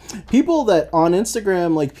doggy. People that on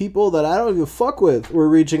Instagram, like people that I don't even fuck with, were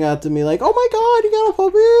reaching out to me like, "Oh my god, you got a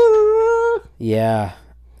puppy!" Yeah,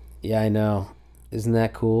 I know. Isn't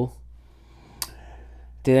that cool?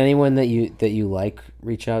 Did anyone that you like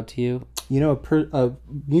reach out to you? A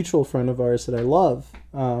mutual friend of ours that I love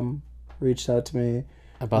reached out to me.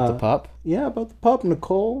 About the pup? Yeah, about the pup.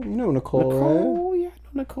 Nicole. You know Nicole, right? Yeah, I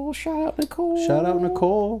know Nicole. Shout out Nicole. Shout out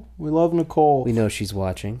Nicole. We love Nicole. We know she's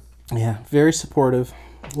watching. Yeah, very supportive.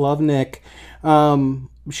 Love Nick.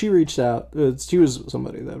 She reached out. She was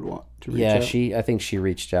somebody that would want to reach out. Yeah, I think she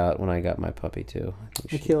reached out when I got my puppy too.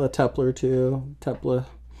 Michaela Tepler too. Tepler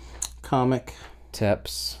comic.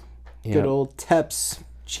 Teps. Yep. Good old Teps.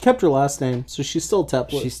 She kept her last name, so she's still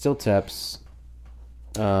Tepler. She's still Teps.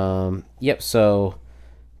 Yep, so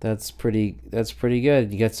that's pretty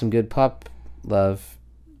good. You got some good pup love.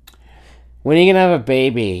 When are you gonna have a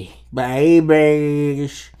baby?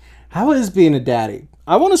 Babies. How is being a daddy?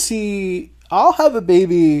 I want to see. I'll have a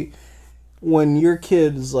baby when your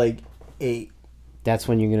kid is like 8. That's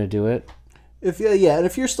when you're gonna do it? And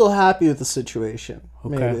if you're still happy with the situation.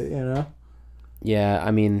 Okay. Maybe, Yeah,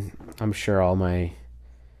 I mean, I'm sure all my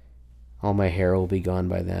hair will be gone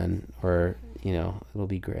by then, or it'll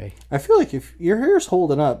be gray. I feel like if your hair's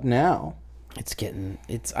holding up now,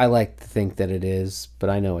 I like to think that it is, but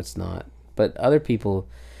I know it's not. But other people,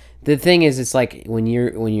 the thing is, it's like when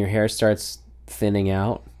your hair starts thinning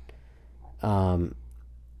out.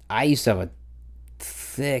 I used to have a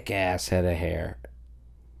thick ass head of hair,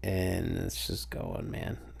 and it's just going,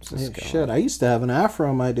 man. It's just going. Shit, I used to have an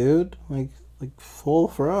afro, my dude, like full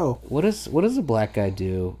fro. What does a black guy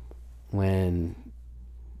do when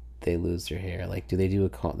they lose their hair? Like, do they do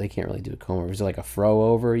they can't really do a comb over. Is it like a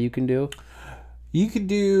Fro-Over you can do? You could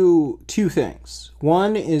do 2 things.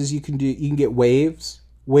 One is you can get waves.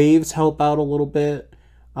 Waves help out a little bit,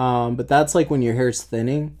 but that's like when your hair's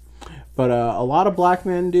thinning. But a lot of black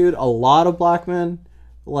men,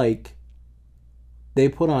 like, they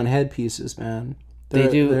put on headpieces, man. They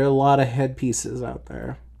do. There are a lot of headpieces out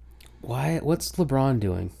there. Why? What's LeBron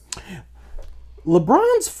doing?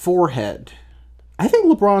 LeBron's forehead. I think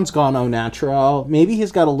LeBron's gone au natural. Maybe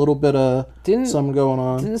he's got a little bit of something going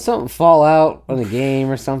on. Didn't something fall out on the game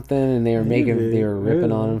or something, and they were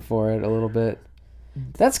ripping on him for it a little bit?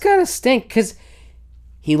 That's gotta stink, because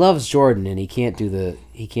he loves Jordan, and he can't do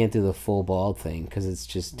the full bald thing because it's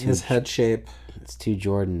just too, his head shape. It's too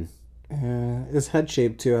Jordan. His head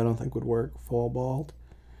shape too, I don't think would work full bald.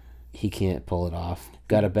 He can't pull it off.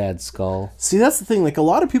 Got a bad skull. See, that's the thing. Like, a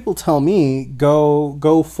lot of people tell me,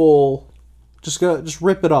 go full, just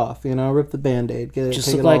rip it off. Rip the Band-Aid.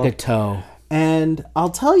 Just look like a toe. And I'll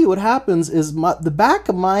tell you what happens is the back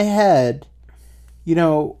of my head.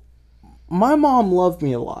 My mom loved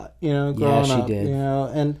me a lot. Growing up. Did.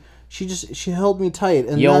 And she held me tight,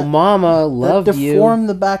 and Yo, mama, love that you. deformed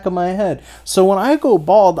the back of my head. So when I go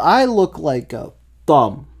bald, I look like a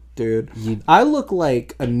thumb, dude. I look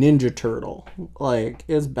like a Ninja Turtle. Like,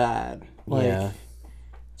 it's bad. Like, Yeah.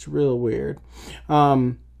 it's real weird.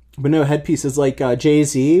 But no, headpiece is like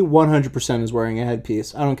Jay-Z 100% is wearing a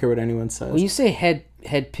headpiece. I don't care what anyone says. When you say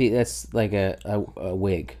headpiece, that's like a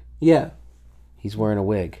wig. Yeah, He's wearing a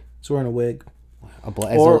wig. he's wearing a wig. Is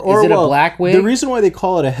it a black wig? The reason why they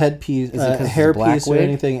call it a headpiece, Is it 'cause it's a hairpiece, black or wig?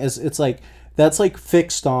 anything is it's like that's like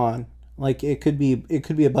fixed on. Like it could be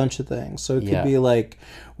a bunch of things. So it could be like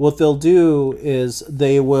what they'll do is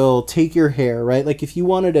they will take your hair, right? Like if you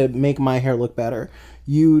wanted to make my hair look better,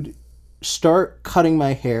 you'd start cutting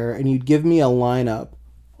my hair and you'd give me a lineup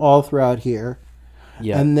all throughout here.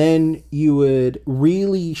 Yeah. And then you would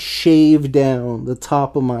really shave down the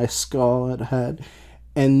top of my skull and head.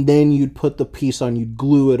 And then you'd put the piece on, you'd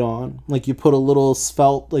glue it on. Like you put a little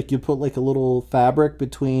felt, like you put like a little fabric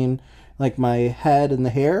between like my head and the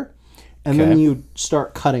hair. And then you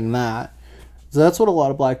start cutting that. So that's what a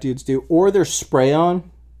lot of black dudes do. Or they're spray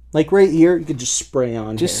on. Like right here, you could just spray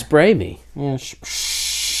on. Just here. spray me. Yeah.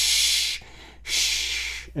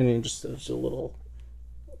 And then just a little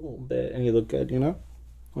bit. And you look good, you know?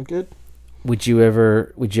 Look good? Would you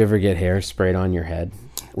ever get hair sprayed on your head?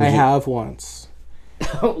 I have once.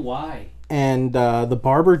 Why? And the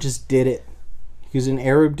barber just did it. He was an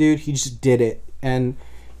Arab dude. He just did it. And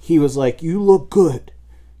he was like, you look good.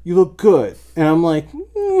 You look good. And I'm like,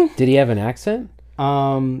 Did he have an accent?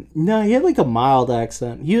 no, he had like a mild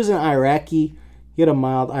accent. He was an Iraqi. He had a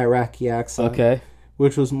mild Iraqi accent. Okay.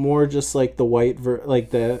 Which was more just like the like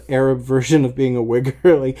the Arab version of being a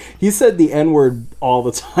wigger. Like he said the N-word all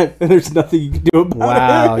the time, and there's nothing you can do about it.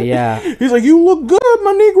 Wow, yeah. He's like, you look good,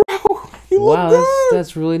 my Negro. You look good.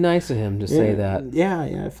 That's really nice of him to say that. Yeah,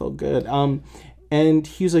 I felt good. And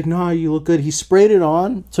he was like, no, you look good. He sprayed it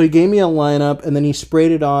on. So he gave me a lineup, and then he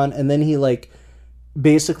sprayed it on, and then he like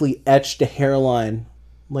basically etched a hairline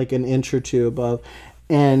like an inch or two above.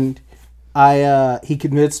 And he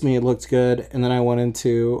convinced me it looked good, and then I went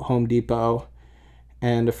into Home Depot,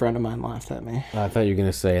 and a friend of mine laughed at me. I thought you were going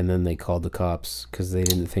to say, and then they called the cops because they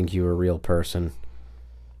didn't think you were a real person.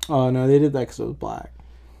 Oh, no, they did that because I was black.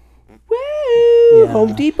 Woo! Yeah.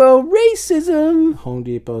 Home Depot racism. Home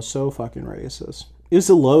Depot, so fucking racist. It was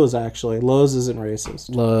the Lowe's, actually. Lowe's isn't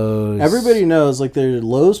racist. Lowe's. Everybody knows, like, there are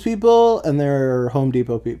Lowe's people and there are Home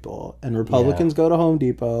Depot people. And Republicans go to Home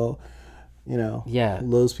Depot. You know. Yeah.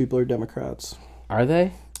 Lowe's people are Democrats. Are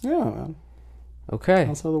they? Yeah, man. Okay.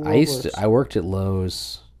 That's how the world works. I worked at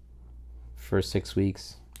Lowe's for 6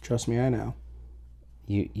 weeks. Trust me, I know.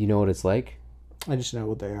 You know what it's like? I just know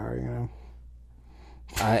what they are, you know.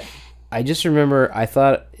 I just remember I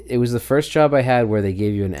thought it was the first job I had where they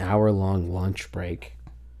gave you an hour-long lunch break.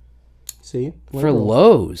 See? For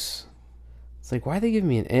Lowe's. It's like, why are they giving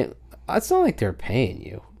me it's not like they're paying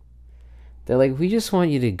you. They're like, we just want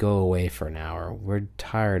you to go away for an hour. We're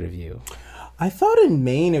tired of you. I thought in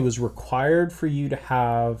Maine it was required for you to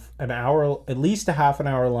have an hour, at least a half an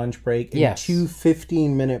hour lunch break and two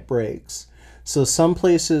 15-minute breaks. So some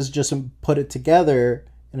places just put it together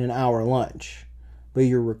in an hour lunch. But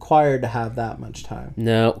you're required to have that much time.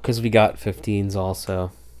 No, because we got 15s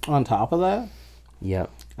also. On top of that? Yep.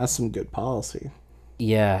 That's some good policy.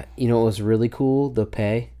 Yeah. You know what was really cool? The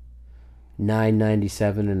pay.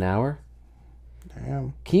 $9.97 an hour.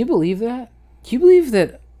 Damn. Can you believe that? Can you believe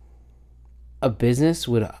that a business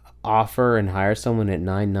would offer and hire someone at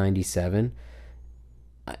 $9.97?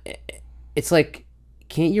 It's like,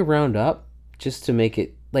 can't you round up just to make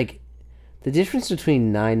it like the difference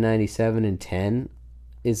between $9.97 and $10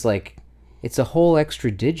 is like it's a whole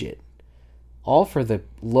extra digit, all for the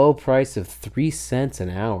low price of 3 cents an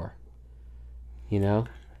hour. You know,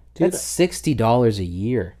 dude, that's $60 a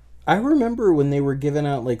year. I remember when they were giving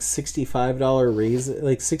out like $65 raises,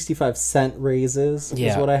 like 65-cent raises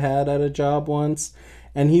is what I had at a job once.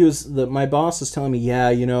 And my boss was telling me,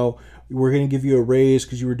 yeah, you know, we're going to give you a raise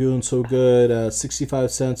because you were doing so good.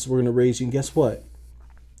 65 cents, we're going to raise you. And guess what?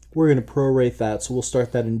 We're going to prorate that. So we'll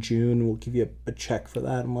start that in June. We'll give you a check for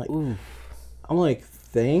that. I'm like,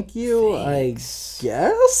 thank you, thanks. I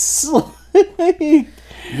guess.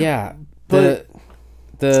 Yeah.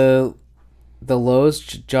 The Lowe's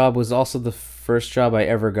job was also the first job I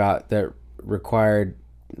ever got that required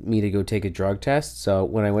me to go take a drug test. So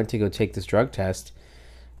when I went to go take this drug test,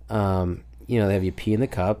 you know, they have you pee in the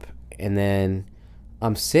cup, and then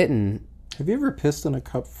I'm sitting. Have you ever pissed in a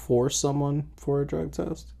cup for someone for a drug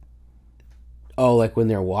test? Oh, like when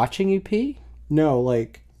they're watching you pee? No,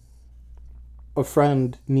 like a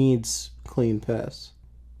friend needs clean piss.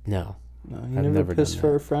 No. No, you I've never never pissed done for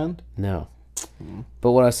that. a friend? No.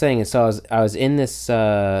 But what I was saying is, so I was in this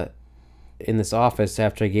office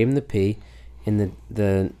after I gave him the pee, and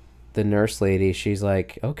the nurse lady, she's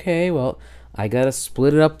like, okay, well, I gotta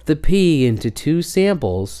split up the pee into 2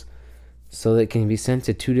 samples so that it can be sent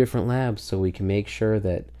to 2 different labs so we can make sure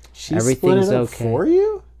that everything's split it up okay. For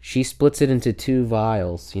you? She splits it into 2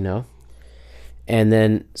 vials, you know? And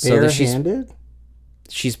then so that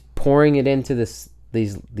she's pouring it into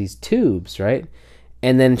these tubes, right?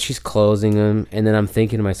 And then she's closing them, and then I'm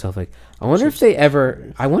thinking to myself, like, I wonder if they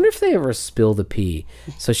ever spill the pee.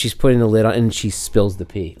 So she's putting the lid on, and she spills the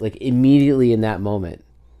pee. Like, immediately in that moment,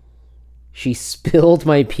 she spilled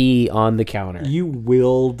my pee on the counter. You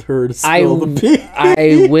willed her to spill the pee.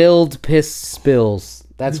 I willed piss spills.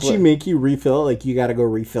 Did she make you refill it? Like, you got to go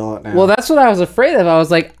refill it now? Well, that's what I was afraid of. I was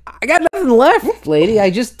like, I got nothing left, lady. I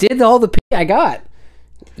just did all the pee I got.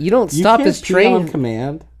 You don't stop this train on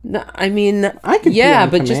command. No, I mean, I could yeah, pee on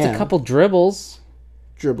but command. Just a couple dribbles.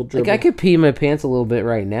 Dribble. Like, I could pee in my pants a little bit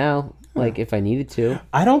right now, like if I needed to.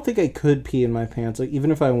 I don't think I could pee in my pants, like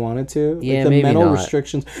even if I wanted to. Yeah, like, the maybe mental not.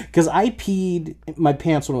 restrictions, because I peed in my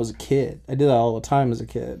pants when I was a kid. I did that all the time as a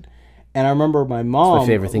kid, and I remember my mom my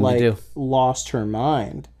favorite thing to do. Lost her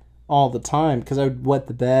mind all the time because I would wet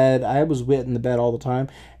the bed. I was wetting the bed all the time,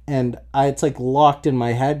 and it's like locked in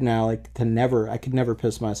my head now, like I could never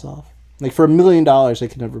piss myself. Like for $1 million, I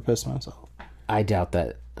could never piss myself. I doubt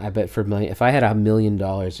that. I bet for $1 million, if I had $1 million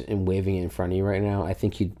and waving it in front of you right now, I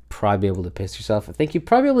think you'd probably be able to piss yourself. I think you'd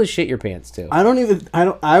probably be able to shit your pants too.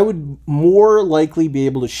 I would more likely be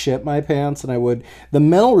able to shit my pants than I would. The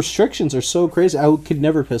mental restrictions are so crazy. I could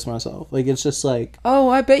never piss myself. Like, it's just like, oh,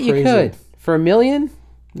 I bet you could. For $1 million?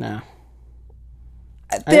 Nah.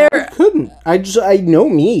 I couldn't. I know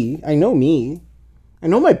me. I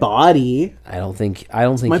know my body. I don't think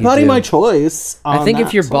my body, my choice. I think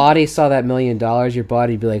if your body saw that $1 million, your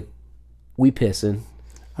body'd be like, we pissing.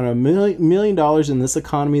 I don't know, $1 million in this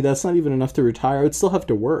economy, that's not even enough to retire. I would still have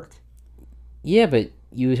to work. Yeah, but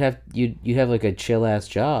you'd have like a chill ass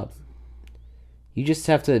job. You just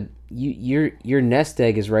have to. Your nest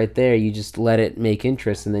egg is right there. You just let it make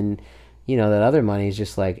interest, and then, that other money is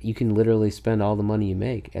just like you can literally spend all the money you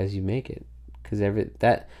make as you make it. Because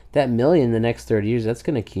that $1 million in the next 30 years, that's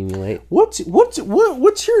going to accumulate. What's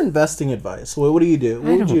your investing advice? What do you do?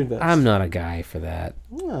 What would you invest? I'm not a guy for that.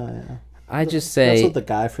 Oh, yeah. I just say that's what the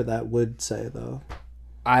guy for that would say, though.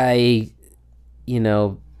 Buy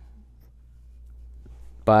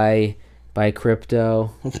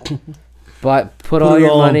crypto, but put all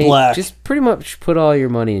your money. Just pretty much put all your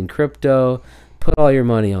money in crypto. Put all your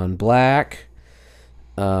money on black.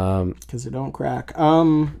 Because it don't crack.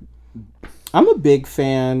 I'm a big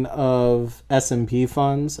fan of S&P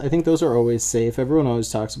funds. I think those are always safe. Everyone always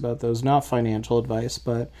talks about those. Not financial advice,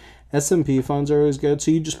 but S&P funds are always good.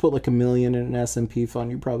 So you just put like $1 million in an S&P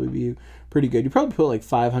fund, you'd probably be pretty good. You probably put like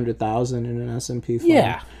 500,000 in an S&P fund.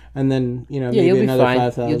 Yeah. And then, maybe you'll be another fine.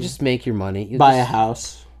 5,000. You'll just make your money. Buy a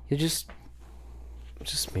house. You'll just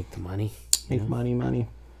make the money. Make money.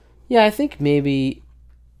 Yeah, I think maybe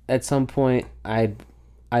at some point I'd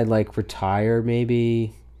like retire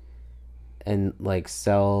maybe and like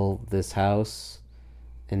sell this house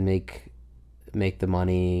and make the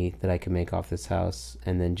money that I can make off this house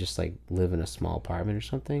and then just like live in a small apartment or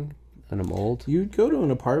something when I'm old. You'd go to an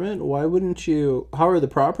apartment? Why wouldn't you? How are the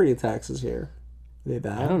property taxes here? Are they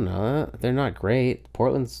bad? I don't know. They're not great.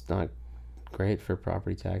 Portland's not great for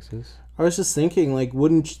property taxes. I was just thinking, like,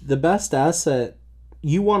 wouldn't the best asset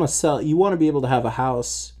you want to sell? You want to be able to have a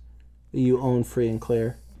house that you own free and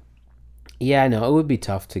clear. Yeah, I know. It would be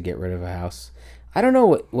tough to get rid of a house. I don't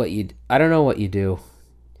know what you do.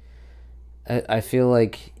 I feel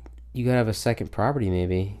like you gotta have a second property,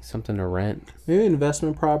 maybe something to rent. Maybe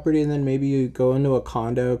investment property, and then maybe you go into a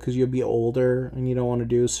condo because you'll be older and you don't want to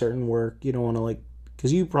do certain work. You don't want to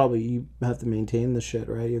because you have to maintain the shit,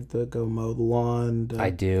 right? You have to go mow the lawn. I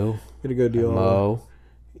do. You gotta go do mow.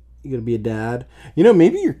 You gotta be a dad.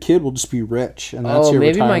 Maybe your kid will just be rich, and that's your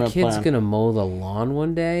retirement my kid's plan. Gonna mow the lawn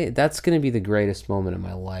one day. That's gonna be the greatest moment of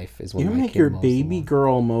my life. Is when you my make kid your mows baby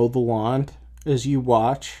girl mow the lawn as you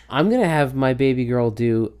watch. I'm gonna have my baby girl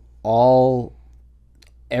do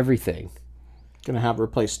everything. Gonna have her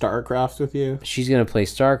play StarCraft with you. She's gonna play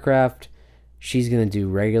StarCraft. She's gonna do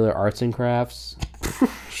regular arts and crafts. I'm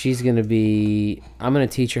gonna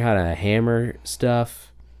teach her how to hammer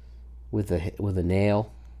stuff with a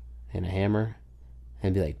nail and a hammer,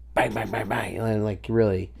 and be like bang bang bang bang, and like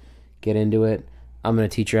really get into it. I'm gonna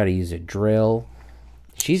teach her how to use a drill.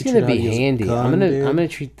 She's gonna be handy. I'm gonna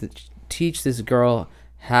teach this girl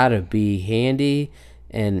how to be handy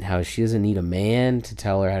and how she doesn't need a man to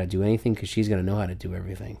tell her how to do anything because she's gonna know how to do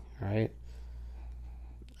everything. Right?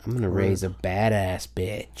 I'm gonna raise a badass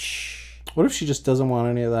bitch. What if she just doesn't want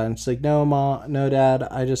any of that? And she's like, no, Mom, no, Dad.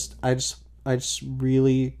 I just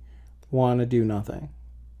really want to do nothing.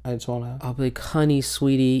 I just want to. I'll be like, honey,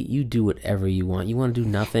 sweetie, you do whatever you want. You want to do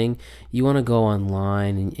nothing. You want to go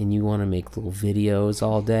online and you want to make little videos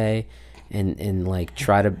all day, and like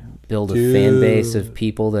try to build a fan base of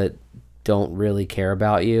people that don't really care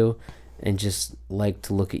about you and just like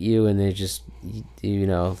to look at you, and they just, you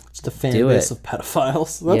know, it's the fan base of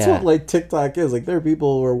pedophiles. That's what like TikTok is. Like there are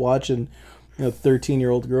people who are watching,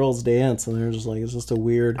 13-year-old girls dance, and they're just like, it's just a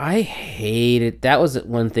weird. I hate it. That was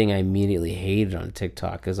one thing I immediately hated on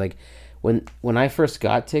TikTok. Cause like when I first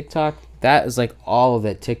got TikTok, that was like all of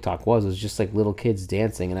that TikTok was just like little kids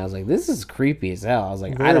dancing, and I was like, this is creepy as hell. I was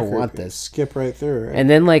like, I don't want this. Skip right through. Right? And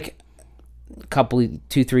then like a couple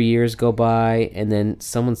 2-3 years go by, and then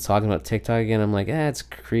someone's talking about TikTok again. I'm like, it's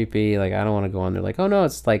creepy. Like I don't want to go on there. Like, oh no,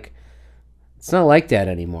 it's like it's not like that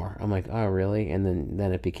anymore. I'm like, oh really? And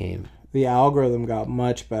then it became. The algorithm got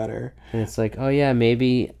much better. And it's like, oh yeah,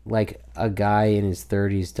 maybe like a guy in his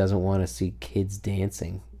 30s doesn't want to see kids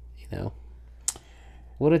dancing,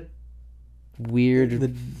 What a weird The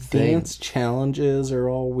thing. dance challenges are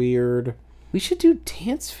all weird. We should do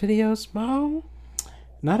dance videos, Mo.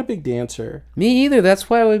 Not a big dancer. Me either. That's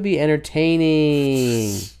why it would be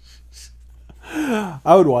entertaining.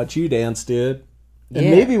 I would watch you dance, dude.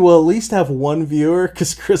 And maybe we'll at least have one viewer,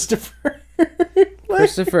 because Christopher,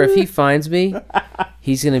 if he finds me,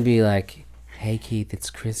 he's going to be like, hey, Keith, it's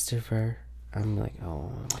Christopher. I'm like,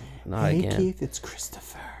 oh, not again. Hey, Keith, it's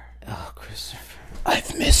Christopher. Oh, Christopher.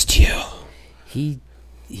 I've missed you. He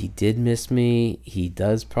did miss me. He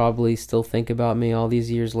does probably still think about me all these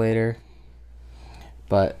years later.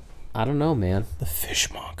 But I don't know, man. The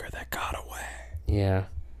fishmonger that got away. Yeah.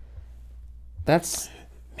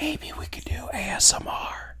 Maybe we could do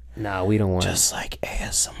ASMR. No, we don't want just like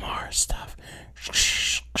ASMR stuff.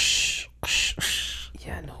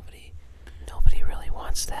 Yeah, nobody really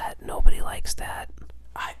wants that. Nobody likes that.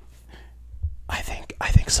 I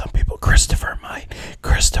think some people. Christopher might.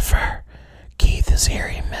 Christopher, Keith is here.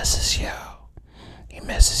 He misses you. He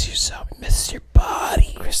misses you so. He misses your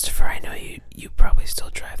body. Christopher, I know you probably still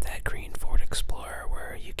drive that green Ford Explorer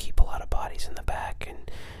where you keep a lot of bodies in the back and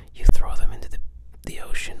you throw them into the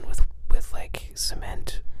ocean with like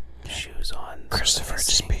cement shoes on. Christopher,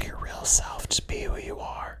 just be your real self. Just be who you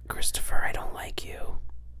are. Christopher, I don't like you.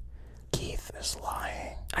 Keith is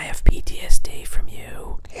lying. I have PTSD from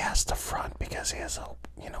you. He has to front because he has a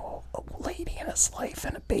lady in his life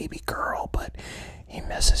and a baby girl, but he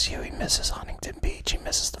misses you. He misses Huntington Beach. He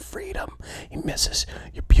misses the freedom. He misses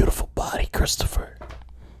your beautiful body, Christopher.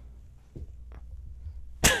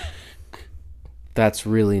 That's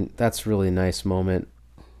really nice moment.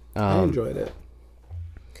 I enjoyed it.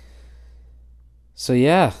 So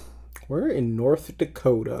yeah, we're in North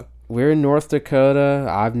Dakota.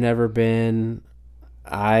 I've never been.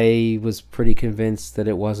 I was pretty convinced that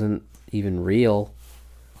it wasn't even real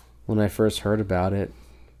when I first heard about it.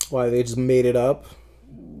 Why, they just made it up?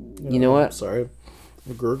 You know what? Sorry,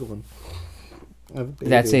 I'm gurgling.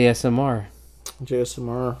 That's ASMR.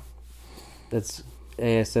 JSMR. That's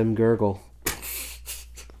ASM gurgle.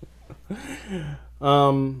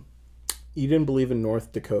 You didn't believe in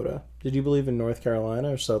North Dakota. Did you believe in North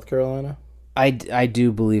Carolina or South Carolina? I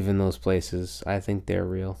do believe in those places. I think they're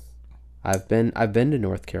real. I've been to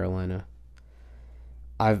North Carolina.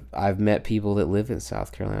 I've met people that live in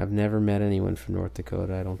South Carolina. I've never met anyone from North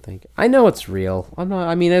Dakota, I don't think. I know it's real.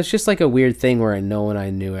 It's just like a weird thing where no one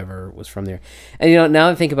I knew ever was from there. And now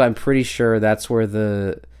that I think about it, I'm pretty sure that's where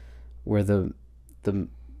the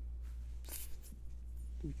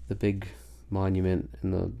big monument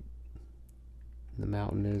in the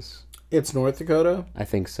mountain is. It's North Dakota? I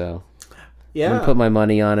think so. Yeah. I'm going to put my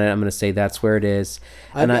money on it. I'm going to say that's where it is.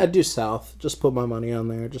 I'd do South. Just put my money on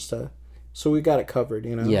there so we got it covered,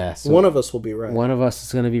 Yeah. So one of us will be right. One of us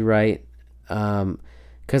is going to be right.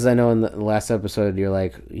 Because I know in the last episode you're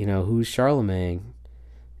like, who's Charlemagne?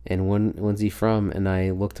 And when's he from? And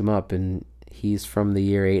I looked him up, and he's from the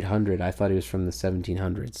year 800. I thought he was from the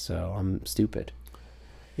 1700s, so I'm stupid.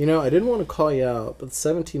 I didn't want to call you out, but the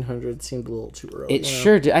 1700s seemed a little too early. It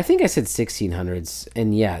sure did. I think I said 1600s,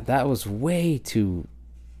 and yeah, that was way too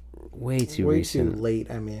recent. Way too late,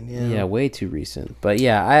 yeah. Yeah, way too recent. But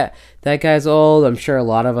yeah, that guy's old. I'm sure a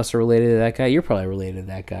lot of us are related to that guy. You're probably related to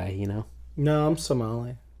that guy, No, I'm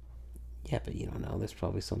Somali. Yeah, but you don't know. There's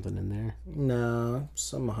probably something in there. No,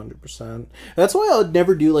 I'm 100%. That's why I'll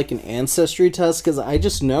never do like an ancestry test, because I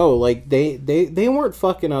just know they weren't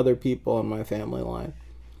fucking other people on my family line.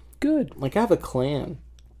 Good. Like, I have a clan.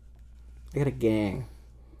 I got a gang.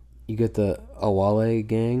 You got the Awale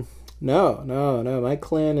gang? No. My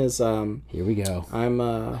clan is, Here we go.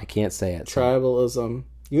 I can't say it. Tribalism.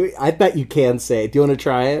 I bet you can say it. Do you want to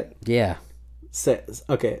try it? Yeah.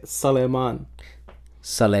 Okay, Suleiman.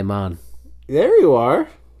 Suleiman. There you are.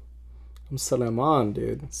 I'm Suleiman,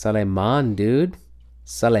 dude. Suleiman, dude.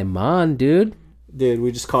 Suleiman, dude. Dude,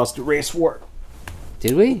 we just caused a race war.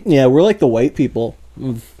 Did we? Yeah, we're like the white people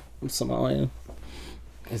of Somalia.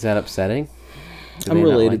 Is that upsetting? I'm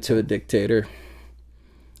related to a dictator.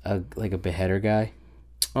 Like a beheader guy?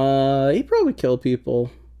 He probably killed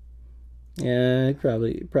people. Yeah, he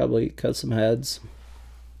probably cut some heads.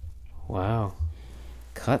 Wow.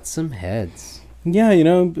 Cut some heads. Yeah,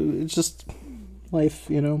 it's just life,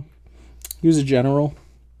 He was a general.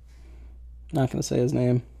 Not going to say his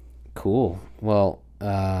name. Cool. Well,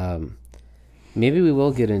 maybe we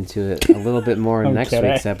will get into it a little bit more in next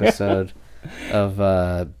week's episode of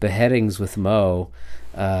Beheadings with Mo.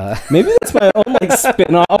 Maybe that's my own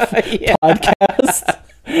spin-off podcast.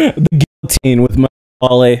 The Guillotine with Mo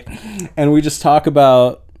Ollie. And we just talk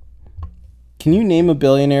about, can you name a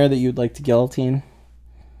billionaire that you'd like to guillotine?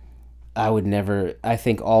 I would never. I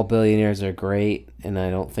think all billionaires are great, and I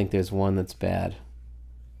don't think there's one that's bad.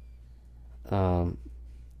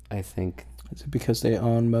 I think. Is it because they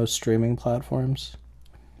own most streaming platforms?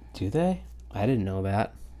 Do they? I didn't know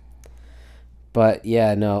that. But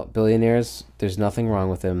yeah, no, billionaires, there's nothing wrong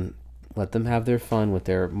with them. Let them have their fun with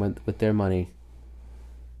their money.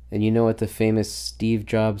 And you know what the famous Steve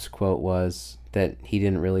Jobs quote was that he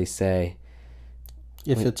didn't really say?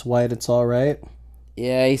 If it's white, it's all right.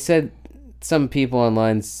 Yeah, he said, some people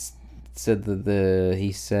online said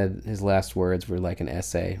he said his last words were like an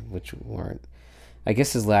essay, which weren't. I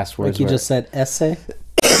guess his last words were... Like he just said essay?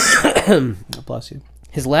 Oh, bless you.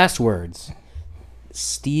 His last words,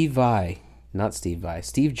 Steve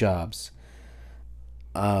Jobs.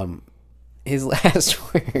 His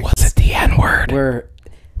last words... Was it the N-word? Were...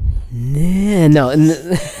 No.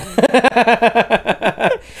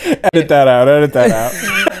 Edit that out.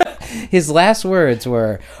 His last words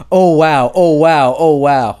were, "Oh wow, oh wow, oh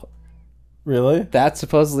wow." Really? That's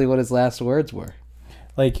supposedly what his last words were.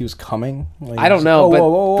 Like he was coming? Like I don't know,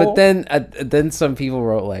 whoa. But then some people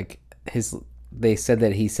wrote like they said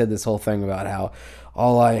that he said this whole thing about how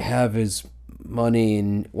all I have is money,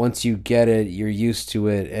 and once you get it, you're used to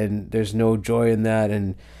it, and there's no joy in that,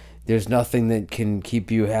 and there's nothing that can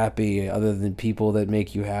keep you happy other than people that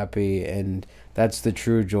make you happy, and that's the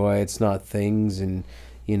true joy. It's not things, and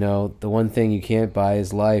the one thing you can't buy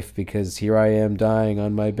is life, because here I am dying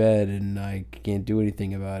on my bed and I can't do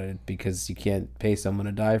anything about it because you can't pay someone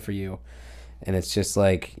to die for you. And it's just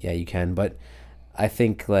like, yeah, you can, but I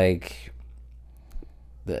think like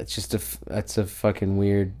that's a fucking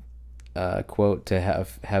weird quote to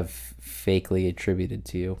have fakely attributed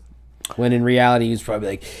to you. When in reality, he was probably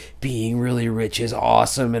like, being really rich is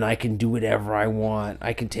awesome and I can do whatever I want.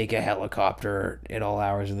 I can take a helicopter at all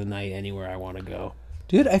hours of the night anywhere I want to go.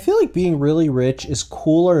 Dude, I feel like being really rich is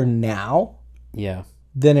cooler now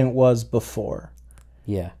than it was before.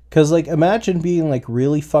 Yeah. Because, like, imagine being, like,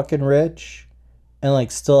 really fucking rich and,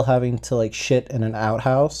 like, still having to, like, shit in an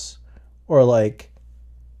outhouse. Or, like,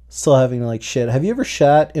 still having to, like, shit. Have you ever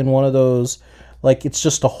shat in one of those, like, it's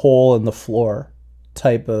just a hole in the floor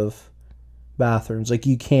type of bathrooms? Like,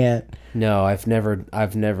 you can't... No, I've never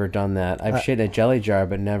done that. I've shit in a jelly jar,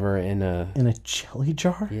 but never in a... In a jelly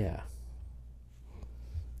jar? Yeah.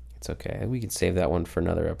 It's okay. We can save that one for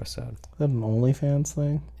another episode. Is that an OnlyFans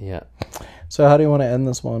thing? Yeah. So how do you want to end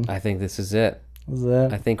this one? I think this is it. Is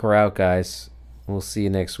that? I think we're out, guys. We'll see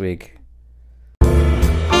you next week.